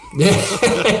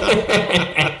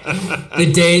 the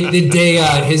day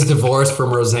his divorce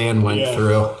from Roseanne went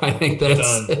through. I think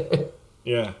that's done.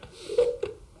 Yeah.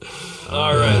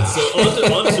 All right, so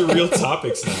on to real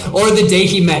topics now. Or the day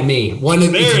he met me. One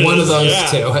of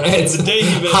those two. It's the day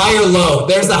he met high or low.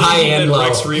 There's the high and low.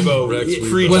 Rex Rebo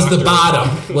was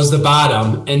the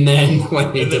bottom, and then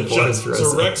when he divorced Roseanne.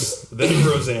 So Rex, then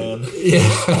Roseanne.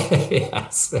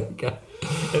 Yes. Okay.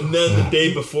 And then the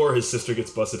day before his sister gets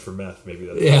busted for meth, maybe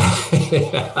that's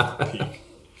peak.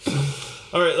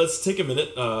 All right, let's take a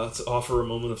minute to offer a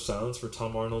moment of silence for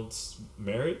Tom Arnold's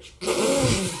marriage. But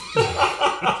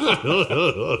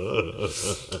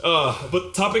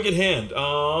topic at hand,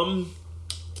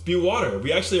 Be Water.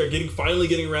 We actually are finally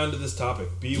getting around to this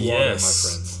topic. Be Water, my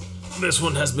friends. This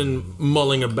one has been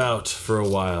mulling about for a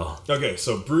while. Okay,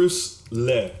 so Bruce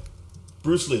Lee,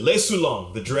 Le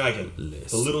Soulong, the dragon,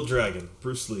 the little dragon,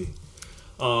 Bruce Lee.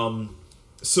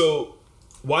 So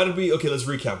why did we? Okay, let's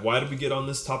recap. Why did we get on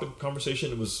this topic of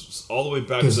conversation? It was all the way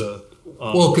back to.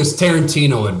 Because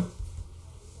Tarantino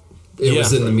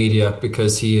was in the media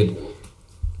because he had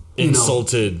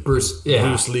insulted Bruce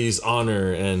Lee's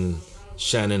honor, and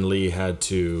Shannon Lee had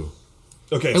to.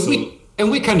 Okay, and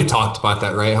we kind of talked about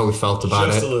that, right? How we felt about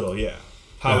it. Just a little, yeah.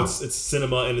 How it's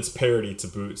cinema and it's parody to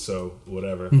boot, so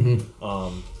whatever.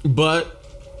 Mm-hmm. But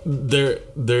there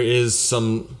is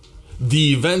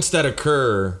the events that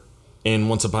occur in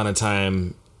Once Upon a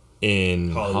Time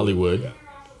in Hollywood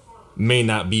may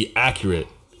not be accurate,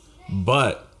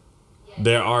 but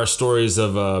there are stories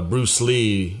of Bruce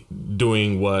Lee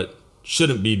doing what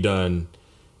shouldn't be done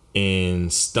in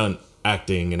stunt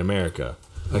acting in America.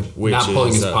 Like not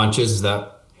pulling his punches, is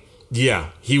that? Yeah,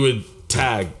 he would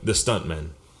tag the stuntmen.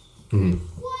 Mm-hmm.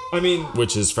 I mean,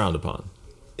 which is frowned upon.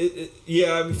 I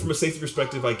mean, from a safety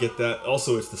perspective, I get that.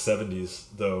 Also, it's the 70s,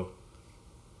 though.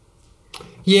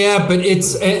 Yeah, but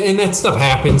and that stuff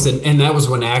happens, and that was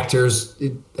when actors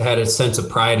had a sense of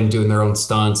pride in doing their own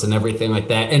stunts and everything like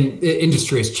that. And the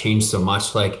industry has changed so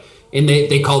much, like, and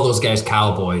they call those guys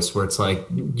cowboys, where it's like,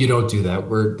 you don't do that.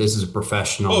 This is a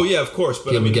professional. Oh yeah, of course.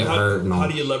 But People get how, hurt and all. how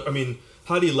do you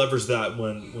how do you leverage that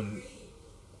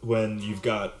when you've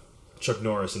got Chuck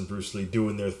Norris and Bruce Lee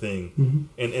doing their thing,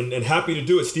 and happy to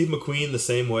do it. Steve McQueen the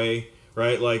same way,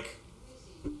 right? Like,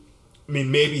 I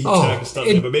mean, maybe he tagged a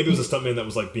stuntman, but maybe it was a stuntman that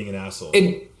was like being an asshole.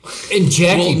 And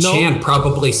Jackie Chan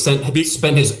probably spent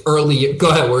his early. Go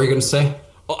ahead. What were you going to say?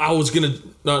 Oh, I was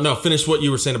gonna finish what you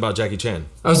were saying about Jackie Chan.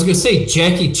 I was going to say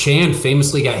Jackie Chan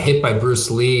famously got hit by Bruce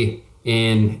Lee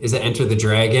in Enter the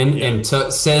Dragon, and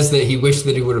says that he wished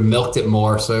that he would have milked it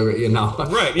more. So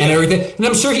right, and everything. And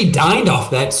I'm sure he dined off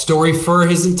that story for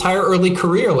his entire early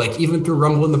career, like even through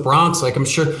Rumble in the Bronx. Like I'm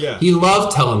sure he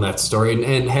loved telling that story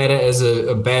and had it as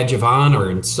a badge of honor.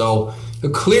 And so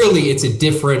clearly, it's a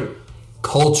different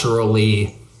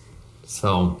culturally.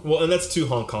 So well, and that's two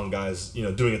Hong Kong guys,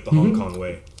 doing it the Hong Kong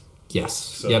way. Yes.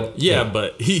 So, yep. Yeah,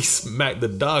 but he smacked the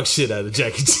dog shit out of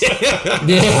Jackie Chan.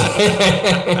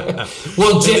 Yeah.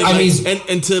 Well,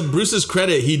 and to Bruce's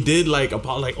credit, he did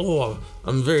oh,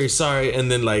 I'm very sorry, and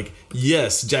then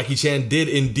yes, Jackie Chan did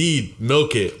indeed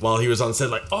milk it while he was on set,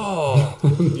 oh,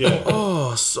 yeah,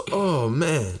 oh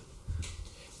man.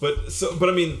 But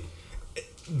I mean,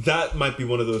 that might be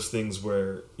one of those things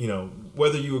where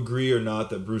whether you agree or not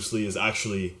that Bruce Lee is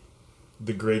actually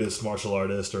the greatest martial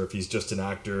artist, or if he's just an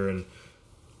actor and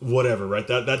whatever, right?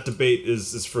 That debate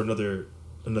is for another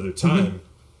time.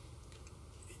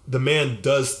 The man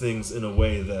does things in a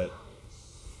way that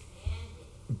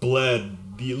bled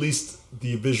at least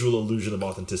the visual illusion of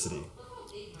authenticity.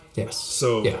 Yes.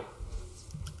 So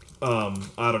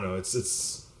I don't know.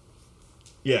 It's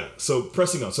So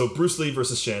pressing on. So Bruce Lee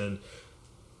versus Shannon.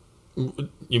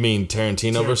 You mean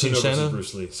Tarantino versus Shannon? Versus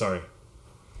Bruce Lee. Sorry.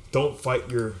 Don't fight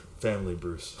your family,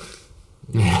 Bruce.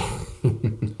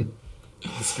 The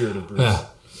spirit of Bruce.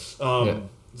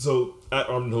 So at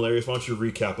Armed and Hilarious, why don't you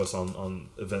recap us on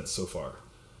events so far?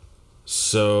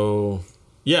 So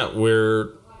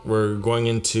we're going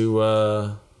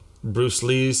into Bruce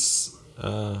Lee's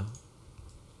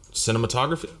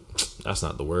cinematography. That's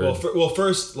not the word. Well,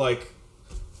 first,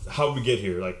 how did we get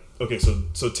here? Okay, so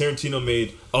Tarantino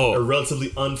made a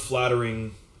relatively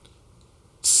unflattering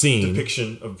scene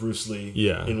depiction of Bruce Lee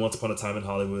in Once Upon a Time in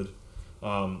Hollywood.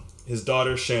 His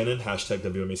daughter Shannon,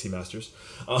 #WMAC Masters,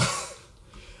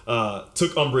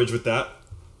 took umbrage with that.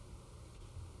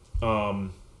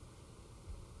 And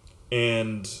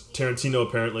Tarantino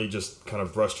apparently just kind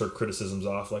of brushed her criticisms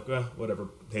off, whatever,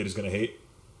 haters gonna hate.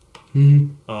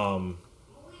 And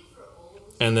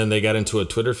then they got into a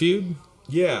Twitter feud.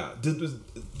 Yeah. Did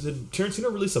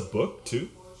Tarantino release a book too?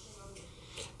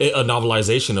 A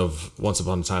novelization of Once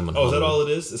Upon a Time in Hollywood. Is that all it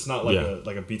is? It's not like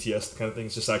a BTS kind of thing.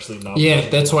 It's just actually novel. Yeah,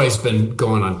 that's why he's been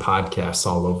going on podcasts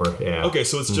all over. Yeah. Okay,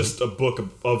 so it's just a book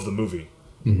of the movie.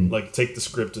 Take the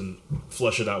script and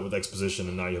flesh it out with exposition,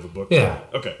 and now you have a book. Yeah.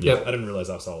 Okay. Yep. I didn't realize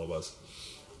that's all it was.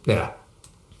 Yeah.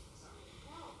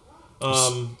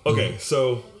 Okay,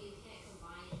 so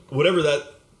whatever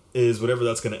that is, whatever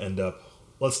that's going to end up,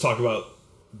 let's talk about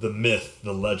the myth,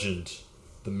 the legend,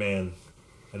 the man.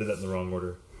 I did that in the wrong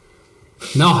order.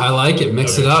 No, I like it.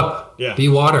 Mix it up. Yeah. Be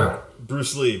water.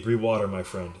 Bruce Lee, be water, my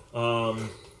friend.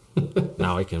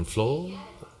 Now it can flow,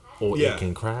 or it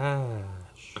can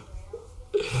crash.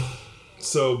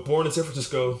 So, born in San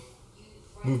Francisco,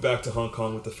 moved back to Hong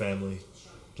Kong with the family.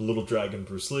 The little dragon,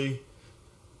 Bruce Lee.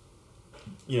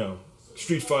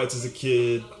 Street fights as a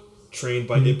kid, trained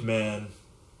by Ip Man,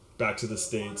 back to the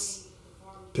States,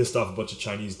 pissed off a bunch of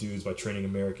Chinese dudes by training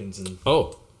Americans and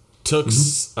took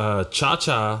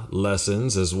cha-cha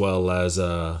lessons, as well as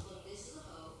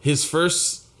his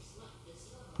first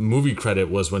movie credit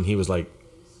was when he was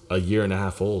a year and a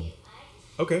half old.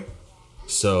 Okay.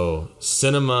 So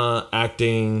cinema,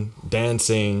 acting,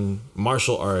 dancing,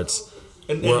 martial arts,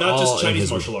 and not just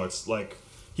Chinese martial arts.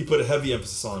 He put a heavy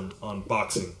emphasis on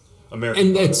boxing, American.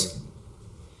 And boxing.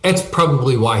 that's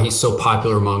probably why he's so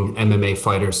popular among MMA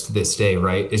fighters to this day,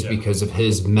 right? Is because of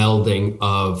his melding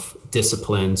of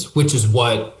disciplines, which is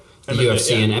what the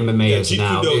UFC and MMA is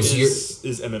now. Is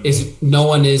MMA. No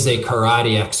one is a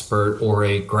karate expert or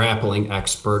a grappling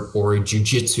expert or a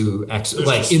jiu-jitsu expert,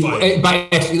 by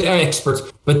experts,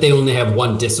 but they only have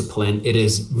one discipline. It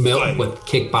is with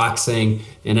kickboxing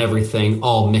and everything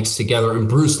all mixed together. And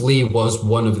Bruce Lee was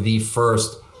one of the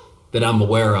first that I'm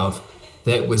aware of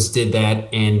that did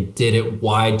that and did it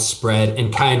widespread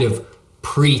and kind of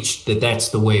preached that that's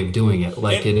the way of doing it.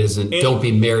 Like it isn't. Don't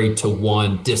be married to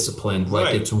one discipline. Like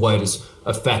right. It's what is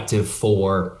effective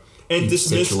for each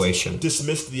situation.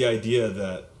 Dismissed the idea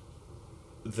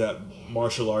that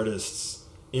martial artists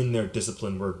in their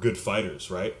discipline were good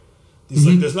fighters, right?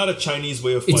 Like, there's not a Chinese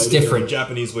way of fighting or a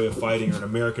Japanese way of fighting or an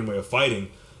American way of fighting.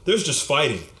 There's just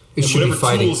fighting. It should be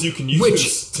fighting. Tools you can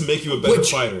use to make you a better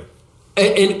fighter.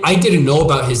 And I didn't know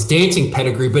about his dancing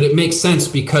pedigree, but it makes sense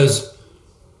because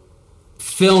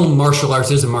film martial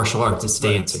arts isn't martial arts, it's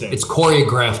dancing. Right, it's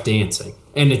choreographed dancing.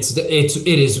 And it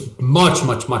is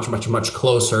much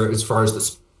closer as far as the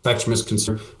spectrum is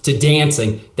concerned to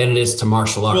dancing than it is to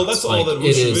martial arts. Well, that's all that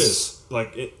wushu is.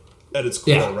 Like at its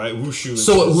core, right? Wushu is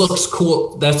so it looks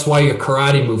cool. That's why your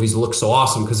karate movies look so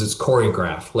awesome because it's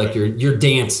choreographed. Like you're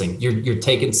dancing. You're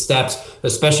taking steps,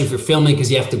 especially if you're filming because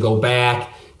you have to go back.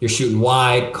 You're shooting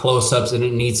wide, close-ups, and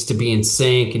it needs to be in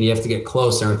sync, and you have to get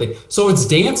close and everything. So it's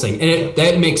dancing, and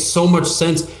that makes so much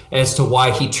sense as to why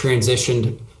he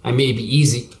transitioned. I mean,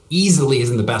 easily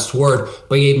isn't the best word,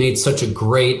 but he made such a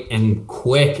great and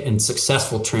quick and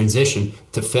successful transition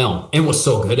to film, and was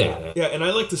so good at it. Yeah, and I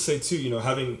like to say too,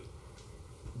 having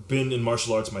been in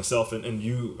martial arts myself, and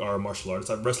you are a martial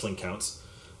artist, wrestling counts,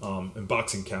 and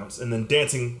boxing counts, and then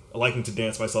dancing, liking to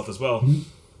dance myself as well. Mm-hmm.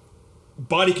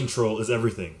 Body control is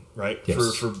everything, right?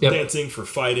 Yes. For dancing, for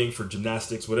fighting, for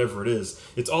gymnastics, whatever it is,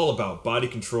 it's all about body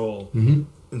control. Mm-hmm.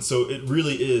 And so it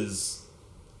really is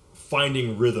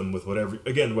finding rhythm with whatever,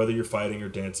 again, whether you're fighting or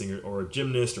dancing or a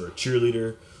gymnast or a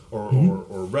cheerleader or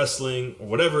wrestling or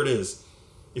whatever it is.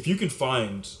 If you can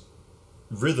find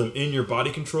rhythm in your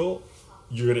body control,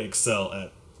 you're going to excel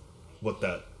at what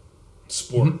that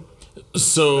sport,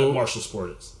 that martial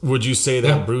sport is. Would you say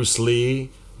that Bruce Lee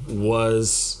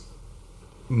was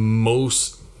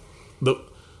the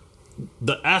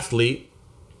athlete,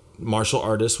 martial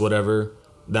artist, whatever,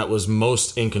 that was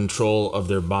most in control of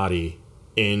their body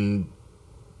in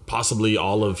possibly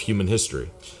all of human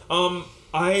history?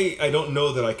 I don't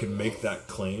know that I could make that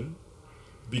claim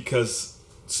because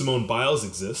Simone Biles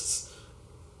exists.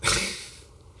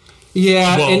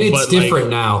 And it's different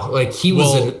now. Like he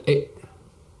was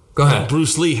go ahead.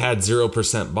 Bruce Lee had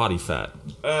 0% body fat.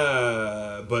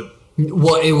 But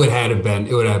well, it would have been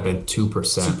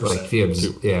 2%. Like if you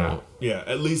have, yeah,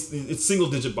 at least it's single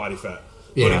digit body fat.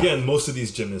 Yeah. But again, most of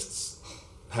these gymnasts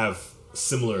have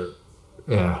similar.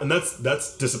 Yeah. And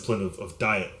that's discipline of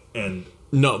diet and.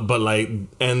 No, but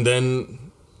and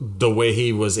then the way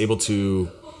he was able to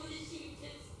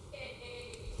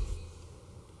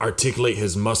articulate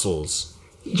his muscles.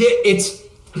 Yeah, it's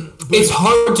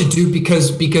hard to do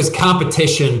because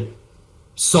competition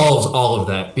solves all of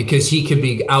that because he could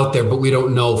be out there, but we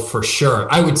don't know for sure.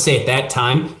 I would say at that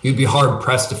time, you'd be hard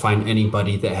pressed to find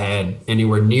anybody that had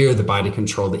anywhere near the body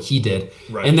control that he did.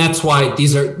 Right. And that's why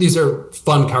these are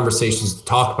fun conversations to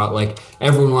talk about. Like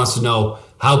everyone wants to know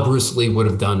how Bruce Lee would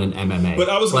have done in MMA. But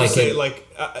I was going to say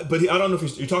but I don't know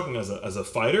if you're talking as a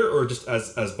fighter or just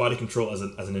as body control as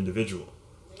an individual.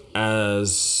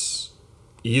 As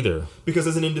either. Because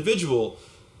as an individual,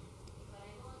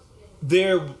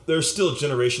 there's still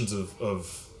generations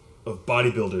of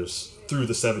bodybuilders through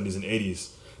the 70s and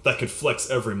 80s that could flex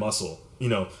every muscle.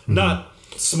 Not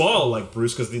small like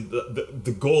Bruce because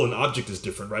the goal and object is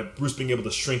different, right? Bruce being able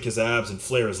to shrink his abs and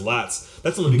flare his lats,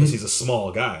 that's only because he's a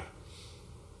small guy,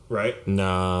 right?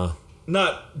 Nah.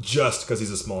 Not just because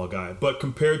he's a small guy, but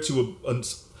compared to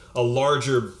a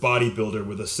larger bodybuilder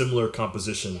with a similar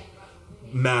composition,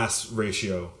 mass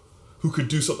ratio, who could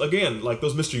do something, again, like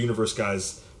those Mr. Universe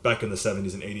guys back in the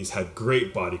 70s and 80s had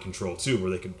great body control too,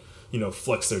 where they could,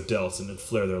 flex their delts and then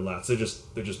flare their lats. They're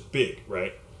just big,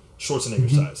 right? Schwarzenegger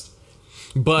sized.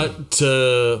 But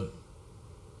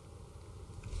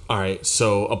all right,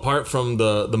 so apart from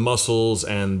the muscles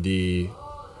and the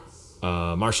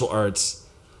martial arts,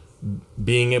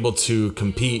 being able to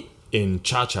compete in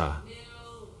cha-cha.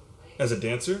 As a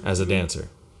dancer? As a dancer.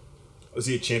 Was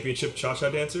he a championship cha-cha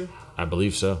dancer? I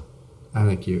believe so. I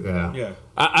think yeah. Yeah.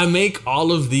 I make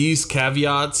all of these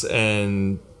caveats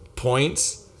and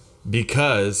points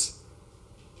because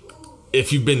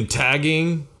if you've been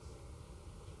tagging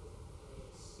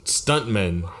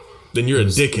stuntmen, then you're a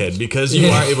dickhead because you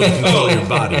are able to control your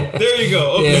body. There you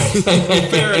go. Okay. Yeah.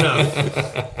 Fair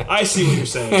enough. I see what you're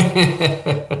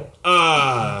saying.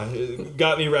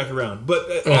 Got me back around.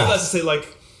 But all that to say,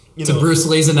 Bruce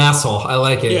Lee's an asshole. I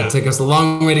like it. Yeah. It took us a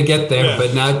long way to get there,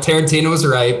 but now Tarantino was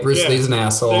right. Bruce Lee's an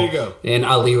asshole. There you go. And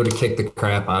Ali would have kicked the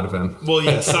crap out of him. Well,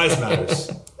 yeah, size matters.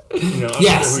 I don't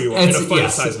care who you are. In a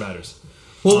fight, size matters.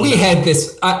 Well, we had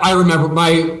this. I remember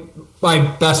my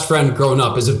best friend growing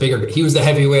up is he was the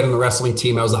heavyweight on the wrestling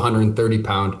team. I was 130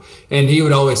 pound. And he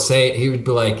would always say, he would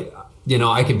be like,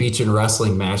 I could beat you in a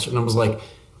wrestling match. And I was like,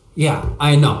 yeah,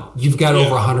 I know. You've got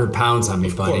over 100 pounds on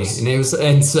me, buddy.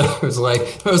 And so I was like,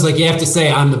 you have to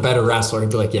say I'm the better wrestler.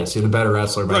 He'd be like, yes, you're the better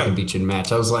wrestler, but I can beat you in a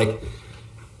match. I was like,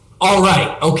 all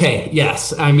right, okay,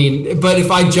 yes. I mean, but if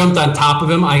I jumped on top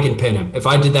of him, I can pin him. If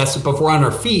I did that stuff before on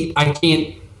our feet, I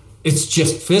can't. It's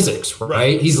just physics,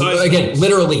 right? He's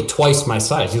literally twice my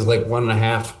size. He's like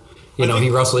 1.5. He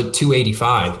wrestled at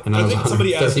 285, and I was 130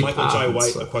 somebody asked Michael pounds, Jai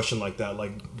White a question like that,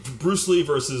 like Bruce Lee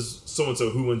versus so and so,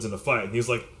 who wins in a fight? And he's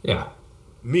like, yeah,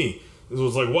 me. It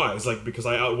was like, why? He's like, because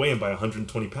I outweigh him by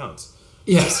 120 pounds.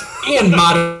 Yes, and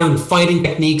modern fighting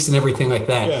techniques and everything like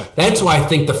that. Yeah. That's why I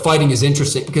think the fighting is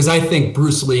interesting, because I think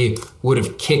Bruce Lee would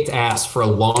have kicked ass for a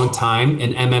long time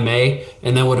in MMA,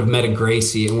 and then would have met a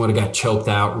Gracie and would have got choked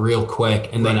out real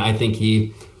quick. And then I think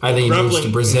he moves to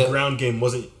Brazil. The ground game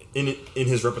wasn't in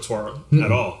his repertoire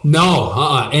at all.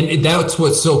 No, and that's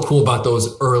what's so cool about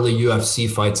those early UFC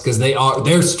fights, because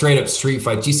they're straight up street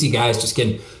fights. You see guys just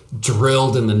getting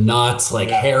drilled in the nuts, like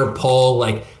hair pull,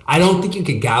 like. I don't think you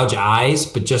could gouge eyes,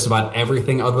 but just about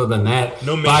everything other than that.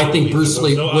 No man. But I think Bruce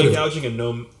Lee would have. No eye gouging and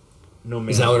no man.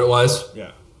 Is that what it was?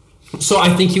 Yeah. So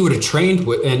I think he would have trained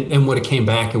and would have came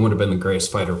back and would have been the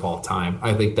greatest fighter of all time.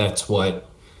 I think that's what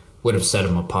would have set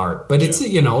him apart. But it's,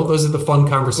 those are the fun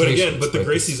conversations. But the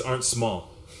Gracies aren't small.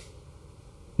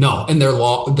 No, and they're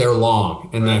long,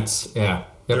 and that's Yep.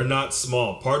 They're not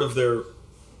small. Part of their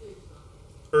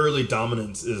early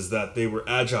dominance is that they were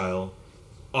agile.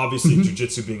 Obviously,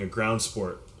 jiu-jitsu being a ground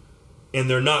sport, and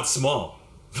they're not small.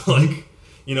 Like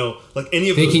any of they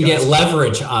those can guys get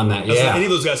leverage on that. Yeah, any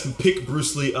of those guys can pick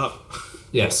Bruce Lee up.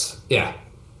 Yes. Yeah.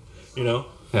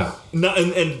 Yeah.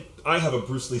 And I have a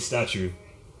Bruce Lee statue.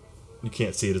 You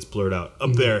can't see it; it's blurred out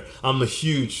up there. I'm a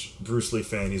huge Bruce Lee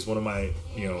fan. He's one of my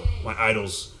my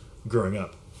idols growing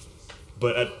up.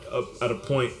 But at a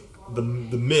point, the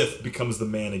myth becomes the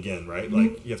man again, right?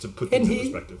 Like you have to put things in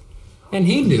perspective. And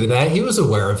he knew that. He was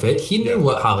aware of it. He knew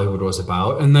what Hollywood was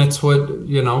about. And that's what,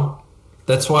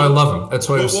 that's why I love him. That's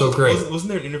why it was so great. Wasn't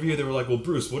there an interview? They were like, well,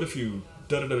 Bruce, what if you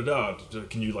da-da-da-da-da?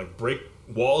 Can you, break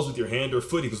walls with your hand or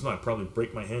foot? He goes, no, I'd probably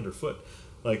break my hand or foot.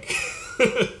 Like,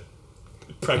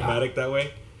 pragmatic that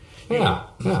way. Yeah.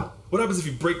 What happens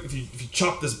if you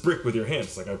chop this brick with your hand?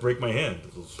 It's like, I break my hand.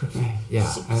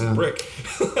 It's a brick.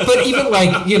 But even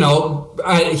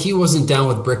he wasn't down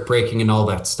with brick breaking and all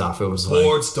that stuff. It was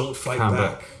boards don't fight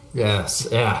back. Yes,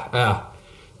 yeah.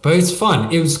 But it's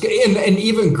fun. It was, and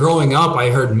even growing up, I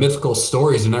heard mythical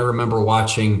stories, and I remember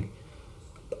watching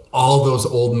all those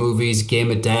old movies,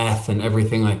 Game of Death, and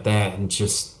everything like that, and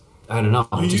just I don't know,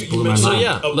 it just blew my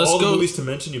mind. Let's go. The movies to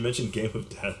mention, you mentioned Game of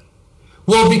Death.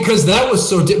 Well, because that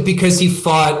was because he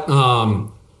fought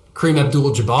Kareem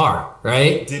Abdul-Jabbar,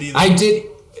 right? Did he? I did.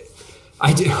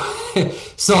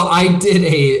 So I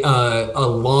did a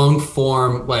long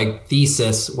form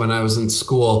thesis when I was in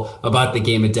school about the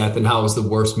Game of Death and how it was the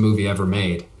worst movie ever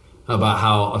made, about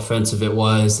how offensive it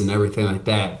was and everything like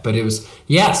that. But it was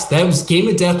Game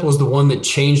of Death was the one that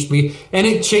changed me, and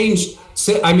it changed.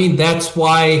 I mean, that's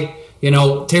why.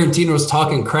 Tarantino was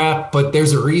talking crap, but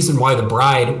there's a reason why the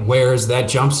bride wears that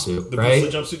jumpsuit, right?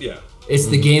 The jumpsuit, yeah. It's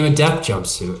the Game of Death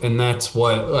jumpsuit, and that's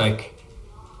what,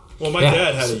 Well, my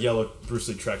dad had a yellow Bruce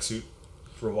Lee tracksuit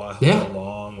for a while. Yeah. A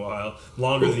long while.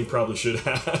 Longer than he probably should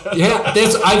have. Yeah,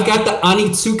 I've got the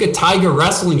Onitsuka Tiger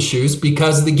wrestling shoes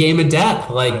because of the Game of Death.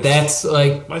 Nice. That's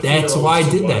why I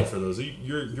did that. For those.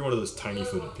 You're one of those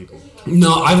tiny-footed people.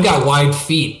 No, I've got wide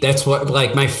feet. That's what,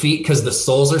 my feet, because the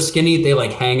soles are skinny, they,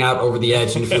 hang out over the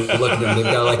edge. And if you look at them, they've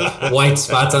got, white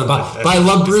spots on the bottom. But I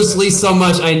love Bruce Lee so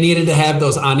much, I needed to have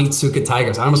those Onitsuka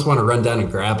Tigers. I almost want to run down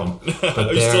and grab them.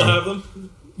 But you still have them?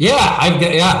 Yeah,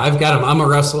 I've got them. I'm a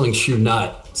wrestling shoe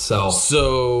nut.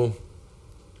 So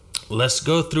let's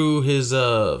go through his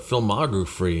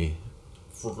filmography.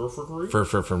 From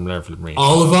Netflix.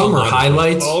 All of them are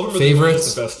highlights, all of them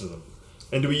favorites. The best of them.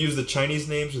 And do we use the Chinese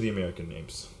names or the American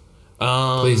names?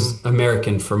 Please,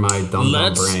 American for my dumb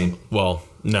brain. Well,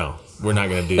 no, we're not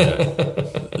going to do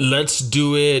that. Let's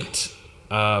do it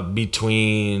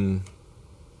between...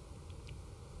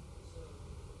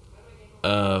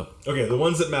 Okay, the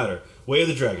ones that matter. Way of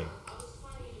the Dragon.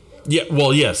 Yeah,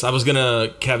 well, yes. I was going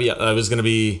to caveat... I was going to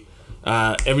be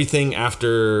everything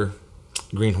after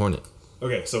Green Hornet.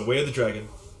 Okay, so Way of the Dragon,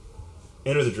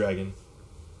 Enter the Dragon,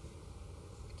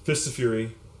 Fist of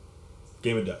Fury,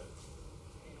 Game of Death.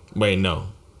 Wait, no.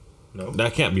 No?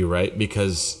 That can't be right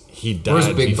because he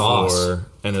died before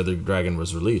Enter the Dragon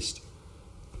was released.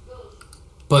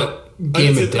 But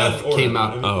Game of Death came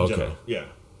out. Oh, okay. Yeah.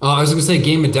 Oh, I was gonna say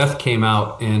Game of Death came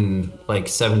out in like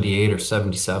 78 or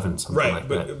 77, something right, like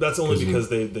but that. that's only because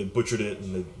they butchered it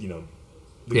and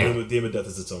the Game of Death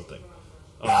is its own thing.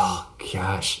 Oh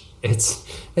gosh,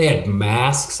 they had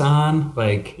masks on,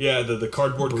 like the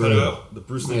cardboard cutout, the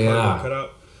Bruce Lee cardboard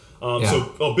cutout.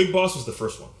 So Big Boss was the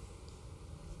first one,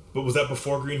 but was that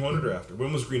before Green Hornet or after?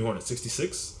 When was Green Hornet?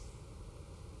 66.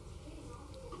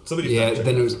 Somebody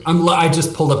then it was. I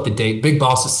just pulled up the date. Big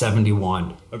Boss is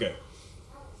 71. Okay,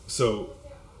 so,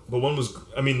 but when was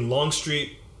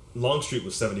Longstreet? Longstreet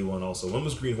was 71 also. When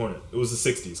was Green Hornet? It was the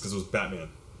 60s because it was Batman.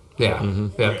 Yeah.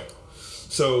 Mm-hmm. Yeah. Okay.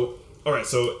 So, all right.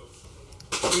 So,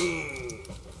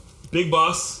 Big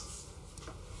Boss,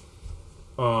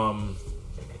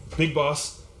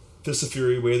 Fist of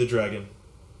Fury, Way of the Dragon,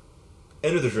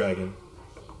 Enter the Dragon,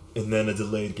 and then a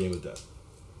delayed Game of Death.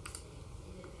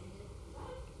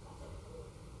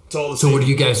 It's all the same. So, what do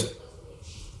you guys?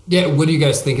 Yeah, what do you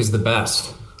guys think is the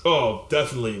best? Oh,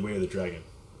 definitely Way of the Dragon.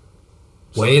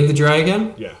 Way of the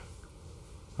Dragon? Yeah.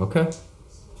 Okay.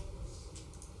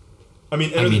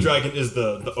 Enter the Dragon is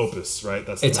the opus, right?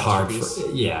 That's it's hard.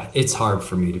 It's hard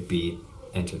for me to beat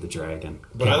Enter the Dragon.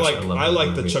 But I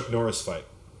like the Chuck Norris fight.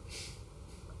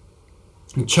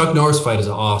 Chuck Norris fight is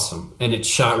awesome, and it's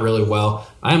shot really well.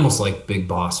 I almost like Big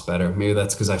Boss better. Maybe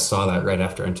that's because I saw that right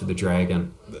after Enter the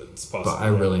Dragon. It's possible. But I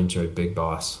really enjoyed Big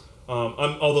Boss.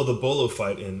 Although the Bolo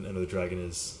fight in Enter the Dragon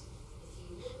is...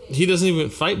 He doesn't even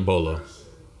fight Bolo.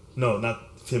 No, not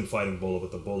him fighting Bolo,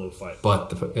 but the Bolo fight.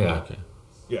 But, Okay.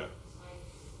 Yeah.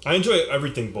 I enjoy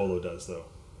everything Bolo does, though.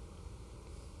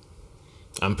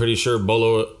 I'm pretty sure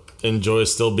Bolo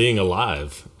enjoys still being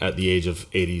alive at the age of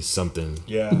 80-something.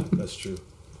 Yeah, that's true.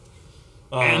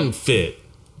 And fit.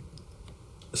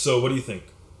 So, what do you think?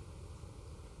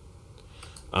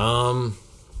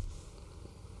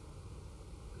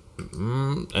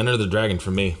 Enter the Dragon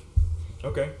for me.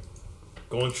 Okay.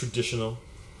 Going traditional.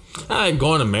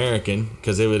 Going American,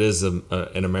 because it is an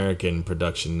American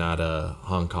production, not a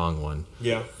Hong Kong one.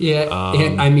 Yeah. Yeah,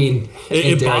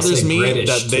 it bothers me British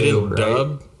that they didn't right?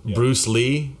 dub Bruce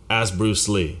Lee as Bruce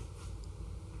Lee.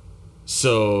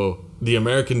 So the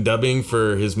American dubbing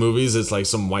for his movies is like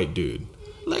some white dude.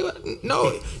 Like,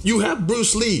 no, you have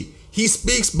Bruce Lee. He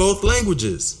speaks both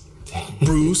languages.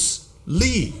 Bruce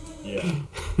Lee. Yeah.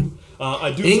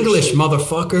 I do English,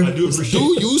 motherfucker. I do appreciate.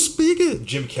 Do you speak it?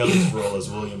 Jim Kelly's role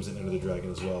as Williams in Enter the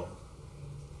Dragon as well.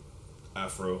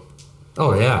 Afro.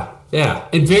 Oh yeah,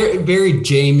 and very, very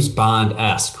James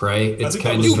Bond-esque, right? It's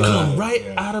kind of you come right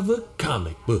out of a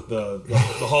comic book. The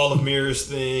Hall of Mirrors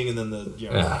thing, and then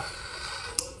the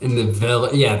and the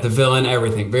villain,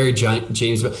 everything. Very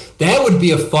James Bond. That would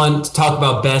be a fun to talk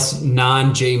about best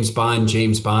non-James Bond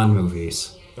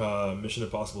movies. Mission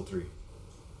Impossible 3.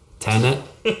 Tenet.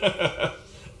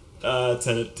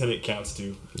 Tenet counts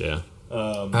too. Yeah.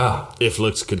 If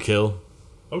looks could kill.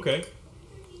 Okay.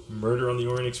 Murder on the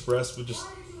Orient Express would just.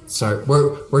 Sorry,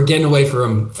 we're getting away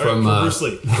from Bruce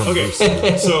Lee. Okay,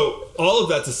 so all of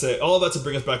that to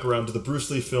bring us back around to the Bruce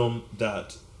Lee film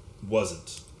that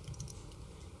wasn't.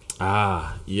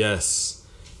 Yes,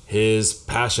 his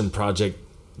passion project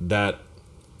that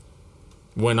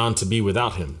went on to be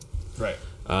without him. Right.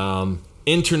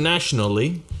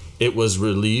 Internationally, it was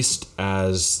released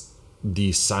as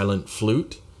The Silent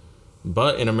Flute,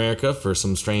 but in America, for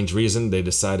some strange reason, they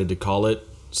decided to call it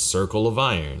Circle of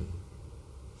Iron.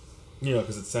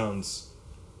 Because it sounds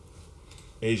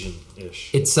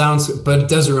Asian-ish. It sounds, but it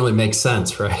doesn't really make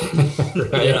sense, right?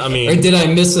 Right? Yeah, or did I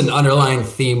miss an underlying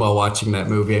theme while watching that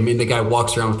movie? The guy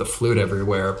walks around with a flute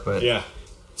everywhere, but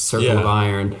Circle of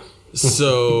Iron.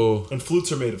 So and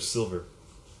flutes are made of silver.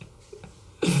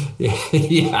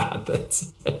 Yeah,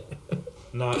 that's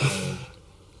not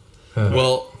iron.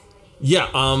 Well,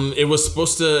 it was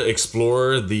supposed to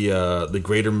explore the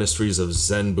greater mysteries of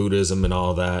Zen Buddhism and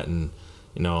all that, and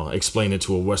explain it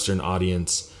to a Western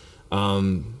audience.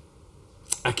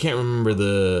 I can't remember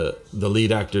the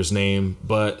lead actor's name,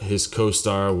 but his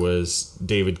co-star was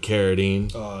David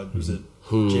Carradine. Was it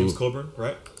James Coburn,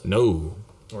 right? No.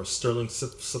 Or Sterling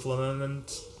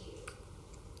Sutherland?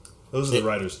 Those are the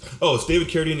writers. Oh, it's David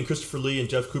Carradine and Christopher Lee and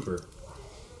Jeff Cooper.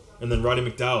 And then Roddy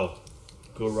McDowall.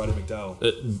 Go Roddy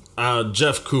McDowall.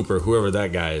 Jeff Cooper, whoever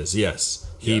that guy is, yes.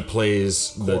 He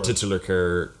plays the titular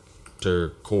character,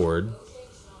 Cord,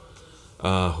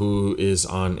 who is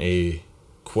on a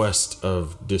quest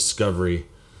of discovery.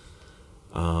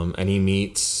 And he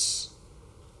meets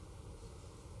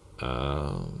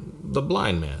the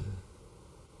blind man.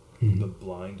 The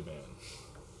blind man.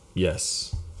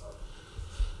 Yes.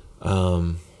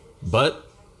 But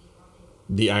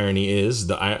the irony is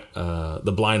the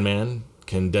blind man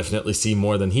can definitely see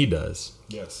more than he does.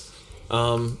 Yes.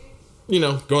 Going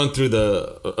through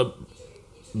the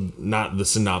not the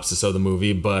synopsis of the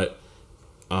movie, but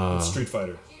Street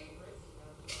Fighter.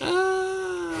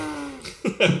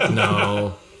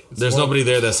 No, there's nobody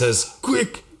there that says,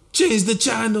 "Quick, change the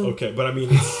channel." Okay, but I mean,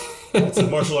 it's a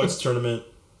martial arts tournament.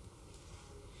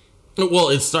 Well,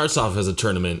 it starts off as a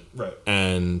tournament, right?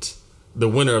 And the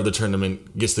winner of the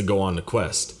tournament gets to go on the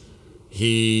quest.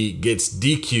 He gets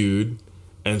DQ'd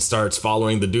and starts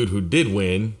following the dude who did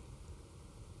win,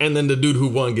 and then the dude who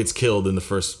won gets killed in the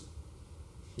first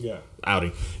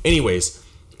outing. Anyways,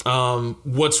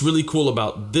 what's really cool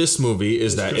about this movie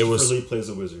is that it was... Lee plays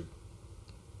a wizard.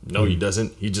 No, he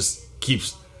doesn't. He just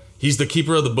keeps... He's the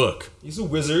keeper of the book. He's a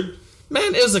wizard.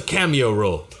 Man, it was a cameo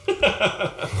role.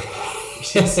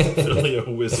 He's really a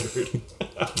wizard.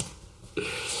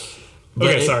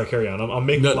 Okay, sorry, carry on. I'm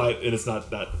making light, and it's not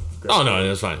that great. Oh, no,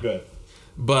 it's fine. Good.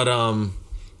 But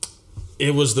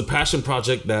it was the passion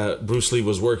project that Bruce Lee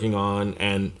was working on,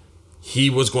 and he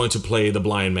was going to play the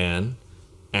blind man,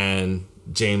 and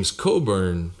James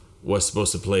Coburn was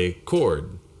supposed to play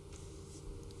Cord.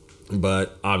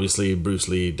 But obviously Bruce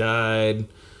Lee died,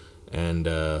 and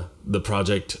the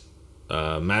project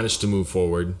managed to move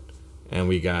forward, and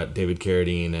we got David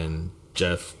Carradine and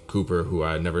Jeff Cooper, who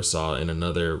I never saw in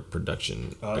another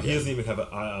production. He doesn't even have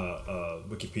a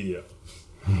Wikipedia.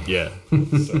 Yeah.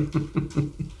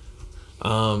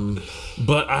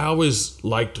 But I always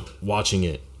liked watching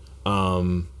it.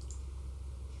 And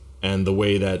the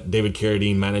way that David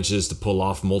Carradine manages to pull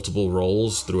off multiple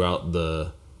roles throughout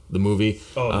the movie.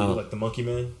 Oh, like the Monkey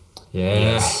Man?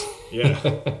 Yeah. Yeah.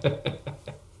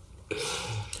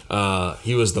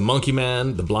 He was the Monkey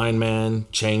Man, the Blind Man,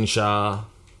 Chang Sha.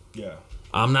 Yeah.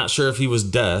 I'm not sure if he was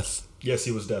Death. Yes,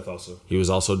 he was Death also. He was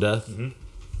also Death? Mm-hmm.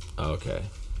 Okay.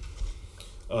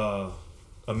 A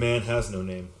man has no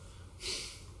name.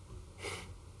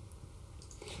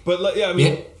 But yeah, I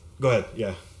mean, go ahead.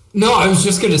 Yeah. No, I was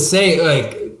just gonna say,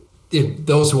 like, if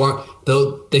those who aren't,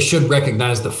 though, they should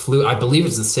recognize the flute. I believe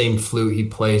it's the same flute he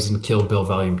plays in Kill Bill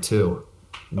Volume 2.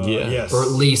 Yes. Or at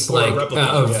least like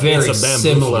a very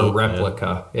similar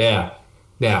replica. Yeah.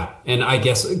 And I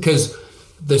guess because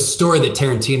the story that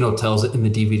Tarantino tells it in the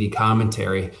DVD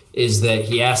commentary is that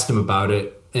he asked him about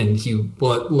it, and he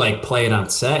like play it on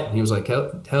set, and he was like,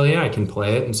 hell yeah, I can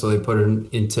play it. And so they put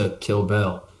it into Kill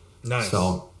Bill. Nice.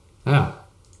 So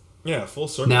yeah, full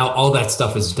circle. Now all that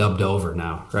stuff is dubbed over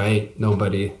now, right?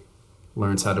 Nobody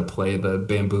learns how to play the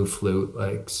bamboo flute,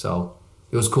 like, so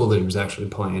it was cool that he was actually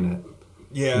playing it.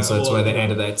 Yeah, and so that's why they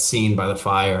added that scene by the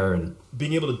fire, and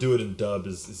being able to do it in dub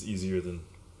is easier than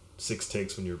 6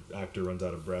 takes when your actor runs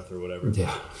out of breath or whatever.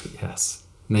 Yeah, yes.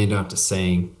 And then you don't have to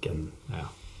sing, and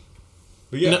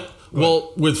But yeah.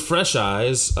 Well, with fresh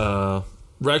eyes,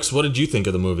 Rex, what did you think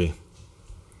of the movie?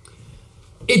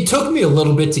 It took me a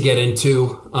little bit to get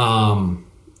into.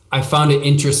 I found it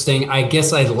interesting. I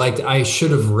guess I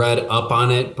should have read up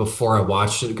on it before I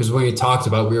watched it, because when we were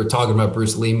talking about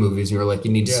Bruce Lee movies, and you were like,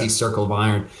 you need to see Circle of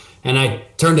Iron. And I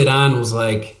turned it on and was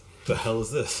like, the hell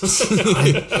is this? Bruce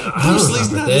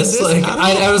Lee's not this. Like,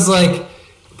 I was like,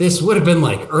 this would have been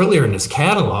like earlier in his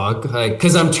catalog, like,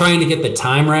 because I'm trying to get the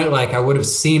time right. Like, I would have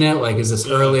seen it. Like, is this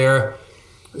earlier?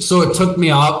 So it took me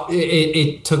off.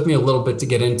 It took me a little bit to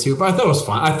get into, but I thought it was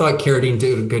fun. I thought Carradine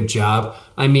did a good job.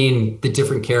 I mean, the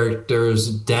different characters,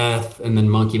 Death and then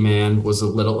Monkey Man, was a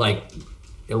little like,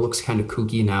 it looks kind of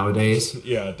kooky nowadays.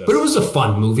 Yeah, it does. But it was a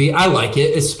fun movie. I like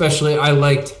it. Especially, I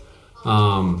liked,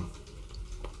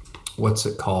 what's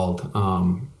it called?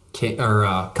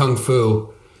 Kung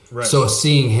Fu. Right. So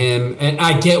seeing him, and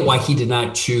I get why he did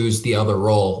not choose the other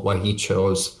role, why he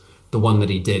chose the one that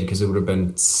he did, because it would have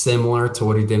been similar to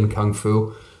what he did in Kung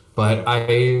Fu. But I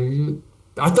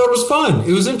thought it was fun.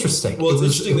 It was interesting. Well, it's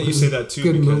interesting that you say that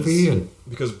too, because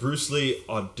because Bruce Lee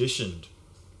auditioned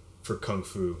for Kung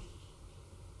Fu,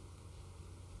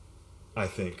 I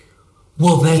think.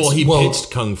 He pitched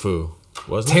Kung Fu,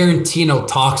 wasn't Tarantino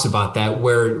talks about that,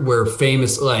 where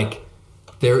famous, like,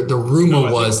 the rumor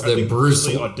was that Bruce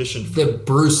Lee auditioned that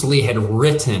Bruce Lee had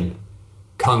written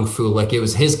Kung Fu, like it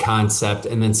was his concept,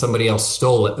 and then somebody else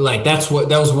stole it. Like that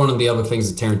was one of the other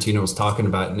things that Tarantino was talking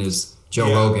about in his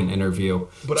Joe Rogan interview.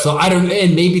 But so I don't,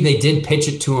 and maybe they did pitch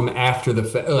it to him after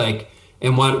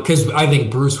because I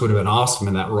think Bruce would have been awesome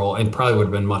in that role, and probably would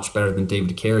have been much better than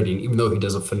David Carradine, even though he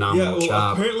does a phenomenal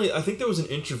job. Apparently, I think there was an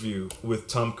interview with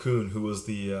Tom Kuhn, who was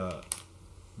the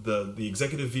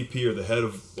executive VP or the head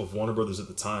of Warner Brothers at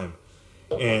the time,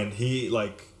 and he,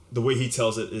 like, the way he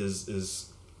tells it is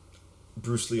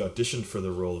Bruce Lee auditioned for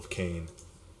the role of Kane,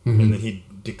 and then he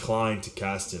declined to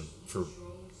cast him for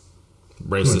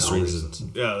racist reasons.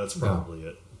 Yeah, that's probably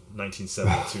it.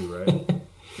 1972, right?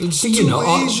 It's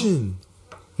Asian.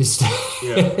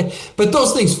 Yeah. But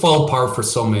those things fall apart for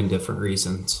so many different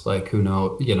reasons. Like, who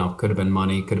knows? Could have been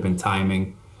money, could have been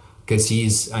timing. Because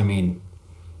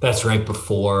that's right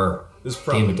before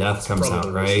Game of Death comes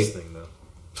out, right? Thing,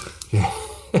 yeah.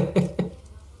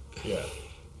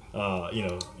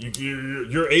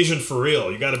 You're Asian for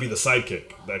real. You got to be the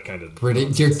sidekick. That kind of.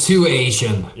 You're too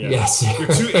Asian. Yeah. Yes. You're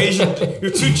too Asian.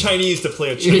 You're too Chinese to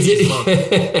play a Chinese monk.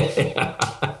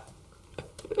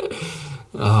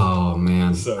 Oh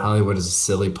man, Hollywood is a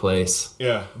silly place.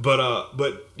 Yeah,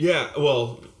 but yeah,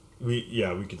 well, we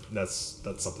could. That's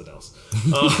something else.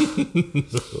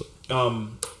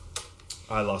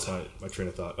 I lost my train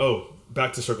of thought. Oh,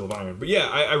 back to Circle of Iron. But yeah,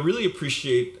 I really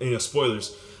appreciate,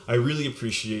 spoilers. I really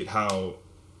appreciate how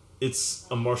it's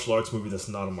a martial arts movie that's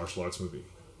not a martial arts movie.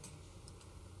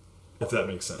 If that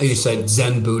makes sense. You said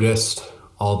Zen Buddhist,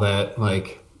 all that,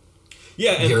 like.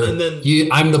 Yeah, and then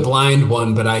I'm the blind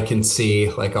one, but I can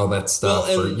see, like, all that stuff.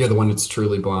 Or you're the one that's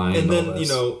truly blind. And then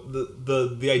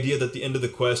the idea that at the end of the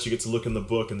quest you get to look in the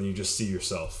book and then you just see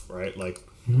yourself, right? Like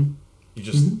you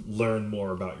just learn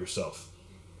more about yourself.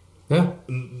 Yeah.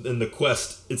 And the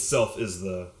quest itself is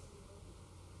the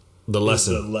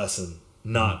lesson. Is the lesson,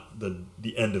 not the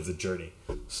end of the journey.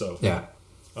 So yeah.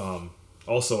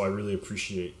 Also, I really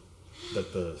appreciate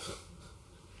that the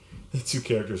two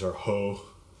characters are Ho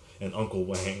and Uncle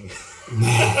Wang.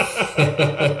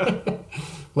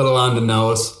 Little on the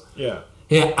nose. Yeah.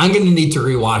 Yeah, I'm going to need to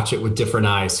rewatch it with different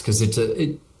eyes because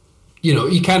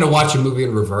you kind of watch a movie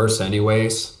in reverse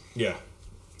anyways. Yeah.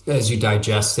 As you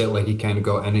digest it, like you kind of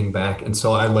go ending back. And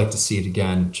so I'd like to see it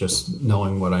again, just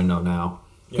knowing what I know now.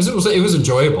 Because it was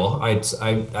enjoyable. I'd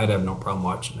have no problem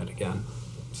watching it again.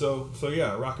 So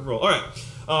yeah, rock and roll. All right.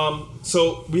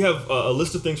 So we have a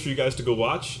list of things for you guys to go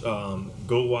watch.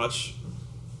 Go watch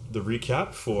the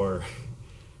recap for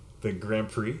the Grand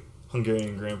Prix,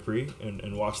 Hungarian Grand Prix,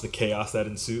 and watch the chaos that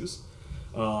ensues.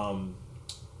 Go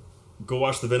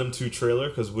watch the Venom 2 trailer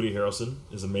because Woody Harrelson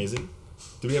is amazing.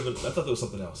 I thought there was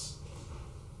something else.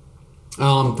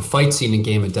 The fight scene in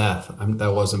Game of Death.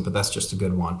 That wasn't, but that's just a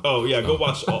good one. Oh yeah, go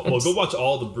watch a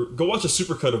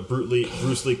supercut of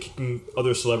Bruce Lee kicking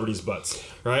other celebrities' butts.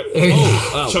 Right?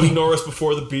 Chuck Norris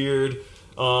before the beard.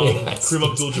 Kareem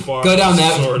Abdul-Jabbar. Go down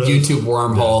that YouTube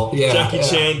wormhole. Yeah. Jackie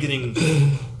Chan getting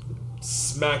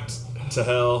smacked to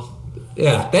hell.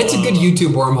 Yeah, that's a good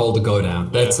YouTube wormhole to go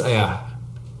down. That's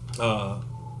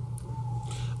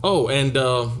and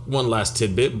one last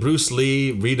tidbit. Bruce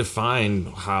Lee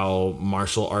redefined how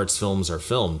martial arts films are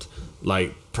filmed.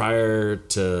 Like, prior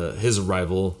to his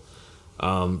arrival,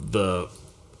 all the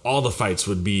fights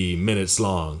would be minutes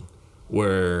long,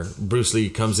 where Bruce Lee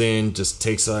comes in, just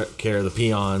takes care of the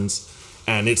peons,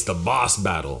 and it's the boss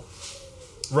battle.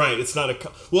 Right, it's not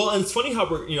and it's funny how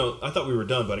we're, I thought we were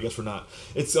done, but I guess we're not.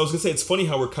 I was going to say, it's funny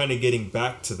how we're kind of getting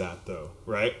back to that, though,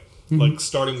 right? Mm-hmm. Like,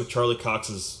 starting with Charlie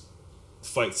Cox's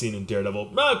fight scene in Daredevil.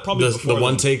 Probably the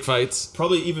one-take fights?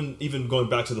 Probably even going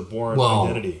back to the Bourne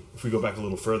Identity, if we go back a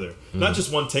little further. Mm. Not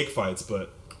just one-take fights,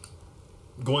 but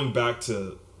going back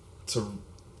to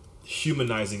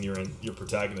humanizing your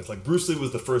protagonist. Like, Bruce Lee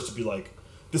was the first to be like,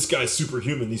 this guy's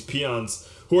superhuman. These peons,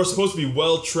 who are supposed to be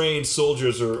well-trained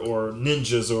soldiers or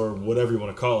ninjas or whatever you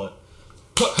want to call it,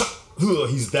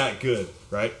 he's that good,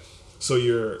 right?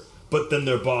 But then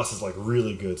their boss is like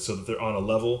really good, so that they're on a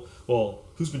level. Well,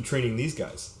 who's been training these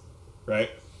guys, right?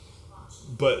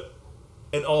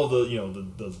 And all the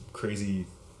the crazy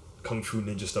kung fu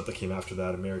ninja stuff that came after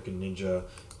that, American Ninja,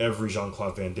 every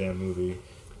Jean-Claude Van Damme movie,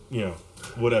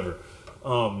 whatever.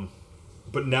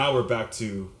 But now we're back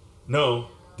to, no,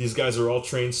 these guys are all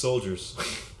trained soldiers.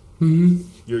 Mm-hmm.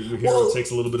 Your hero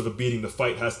takes a little bit of a beating. The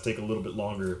fight has to take a little bit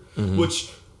longer,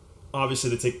 which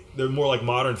obviously they're more like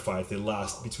modern fights. They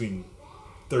last between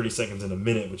 30 seconds and a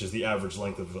minute, which is the average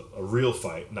length of a real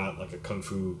fight, not like a kung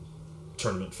fu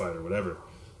tournament fight or whatever.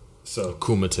 So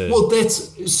Kumite.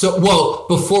 Well,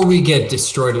 before we get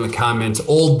destroyed in the comments,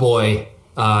 Old Boy,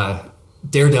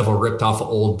 Daredevil ripped off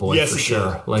Old Boy for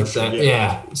sure. Did. Like for that, sure,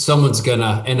 yeah. Someone's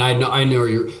gonna, and I know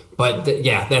you, but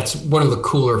that's one of the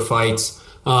cooler fights.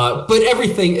 But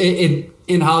everything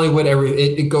in Hollywood,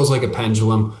 it goes like a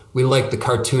pendulum. We like the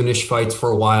cartoonish fights for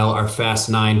a while, our Fast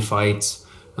 9 fights.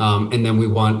 And then we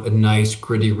want a nice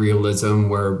gritty realism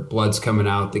where blood's coming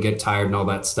out, they get tired and all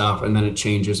that stuff, and then it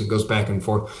changes, it goes back and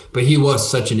forth. But he was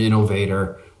such an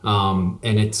innovator, and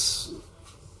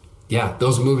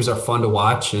those movies are fun to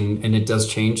watch, and it does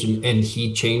change, and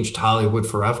he changed Hollywood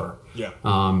forever. Yeah.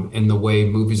 And the way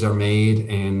movies are made,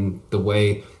 and the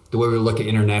way the way we look at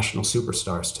international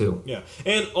superstars too. Yeah,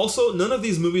 and also none of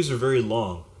these movies are very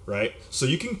long, right? So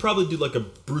you can probably do like a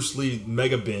Bruce Lee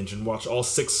mega binge and watch all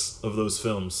 6 of those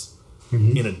films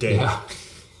in a day.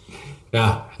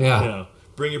 Yeah.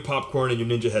 Bring your popcorn and your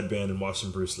ninja headband and watch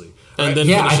some Bruce Lee. And then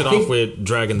finish it off with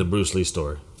Dragon the Bruce Lee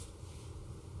story.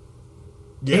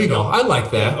 Yeah, there you go. I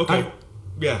like that. Yeah, okay.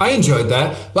 I enjoyed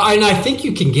that. And I think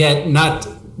you can get, not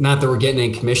that we're getting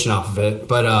any commission off of it,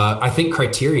 but I think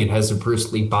Criterion has a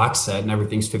Bruce Lee box set and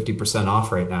everything's 50%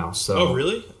 off right now. So. Oh,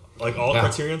 really? Like all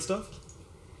Criterion stuff?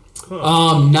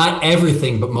 Huh. Not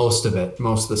everything, but most of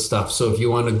the stuff. So if you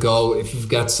want to go, if you've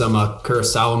got some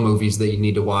Kurosawa movies that you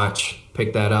need to watch,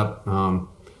 pick that up.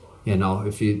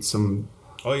 If you some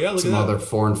other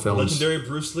foreign films. Legendary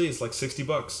Bruce Lee is like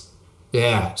 $60.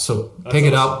 Yeah, so pick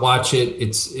it up, watch it.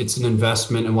 It's an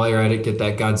investment, and while you're at it, get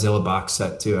that Godzilla box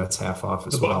set too. That's half off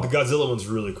as well. The Godzilla one's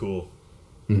really cool.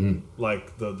 Mm-hmm.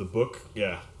 Like the book,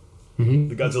 yeah. Mm-hmm.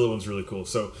 The Godzilla one's really cool.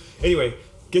 So anyway,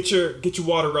 get your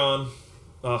water on.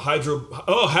 Hydro.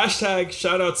 Oh, hashtag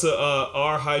shout out to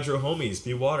our Hydro homies.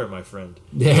 Be water, my friend.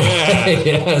 Yeah.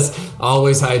 Yes,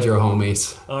 always Hydro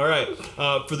homies. All right.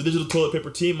 For the Digital Toilet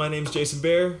Paper team, my name's Jason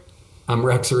Bear. I'm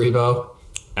Rex Rebo.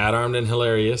 At Armed and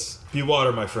Hilarious. Be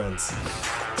water, my friends.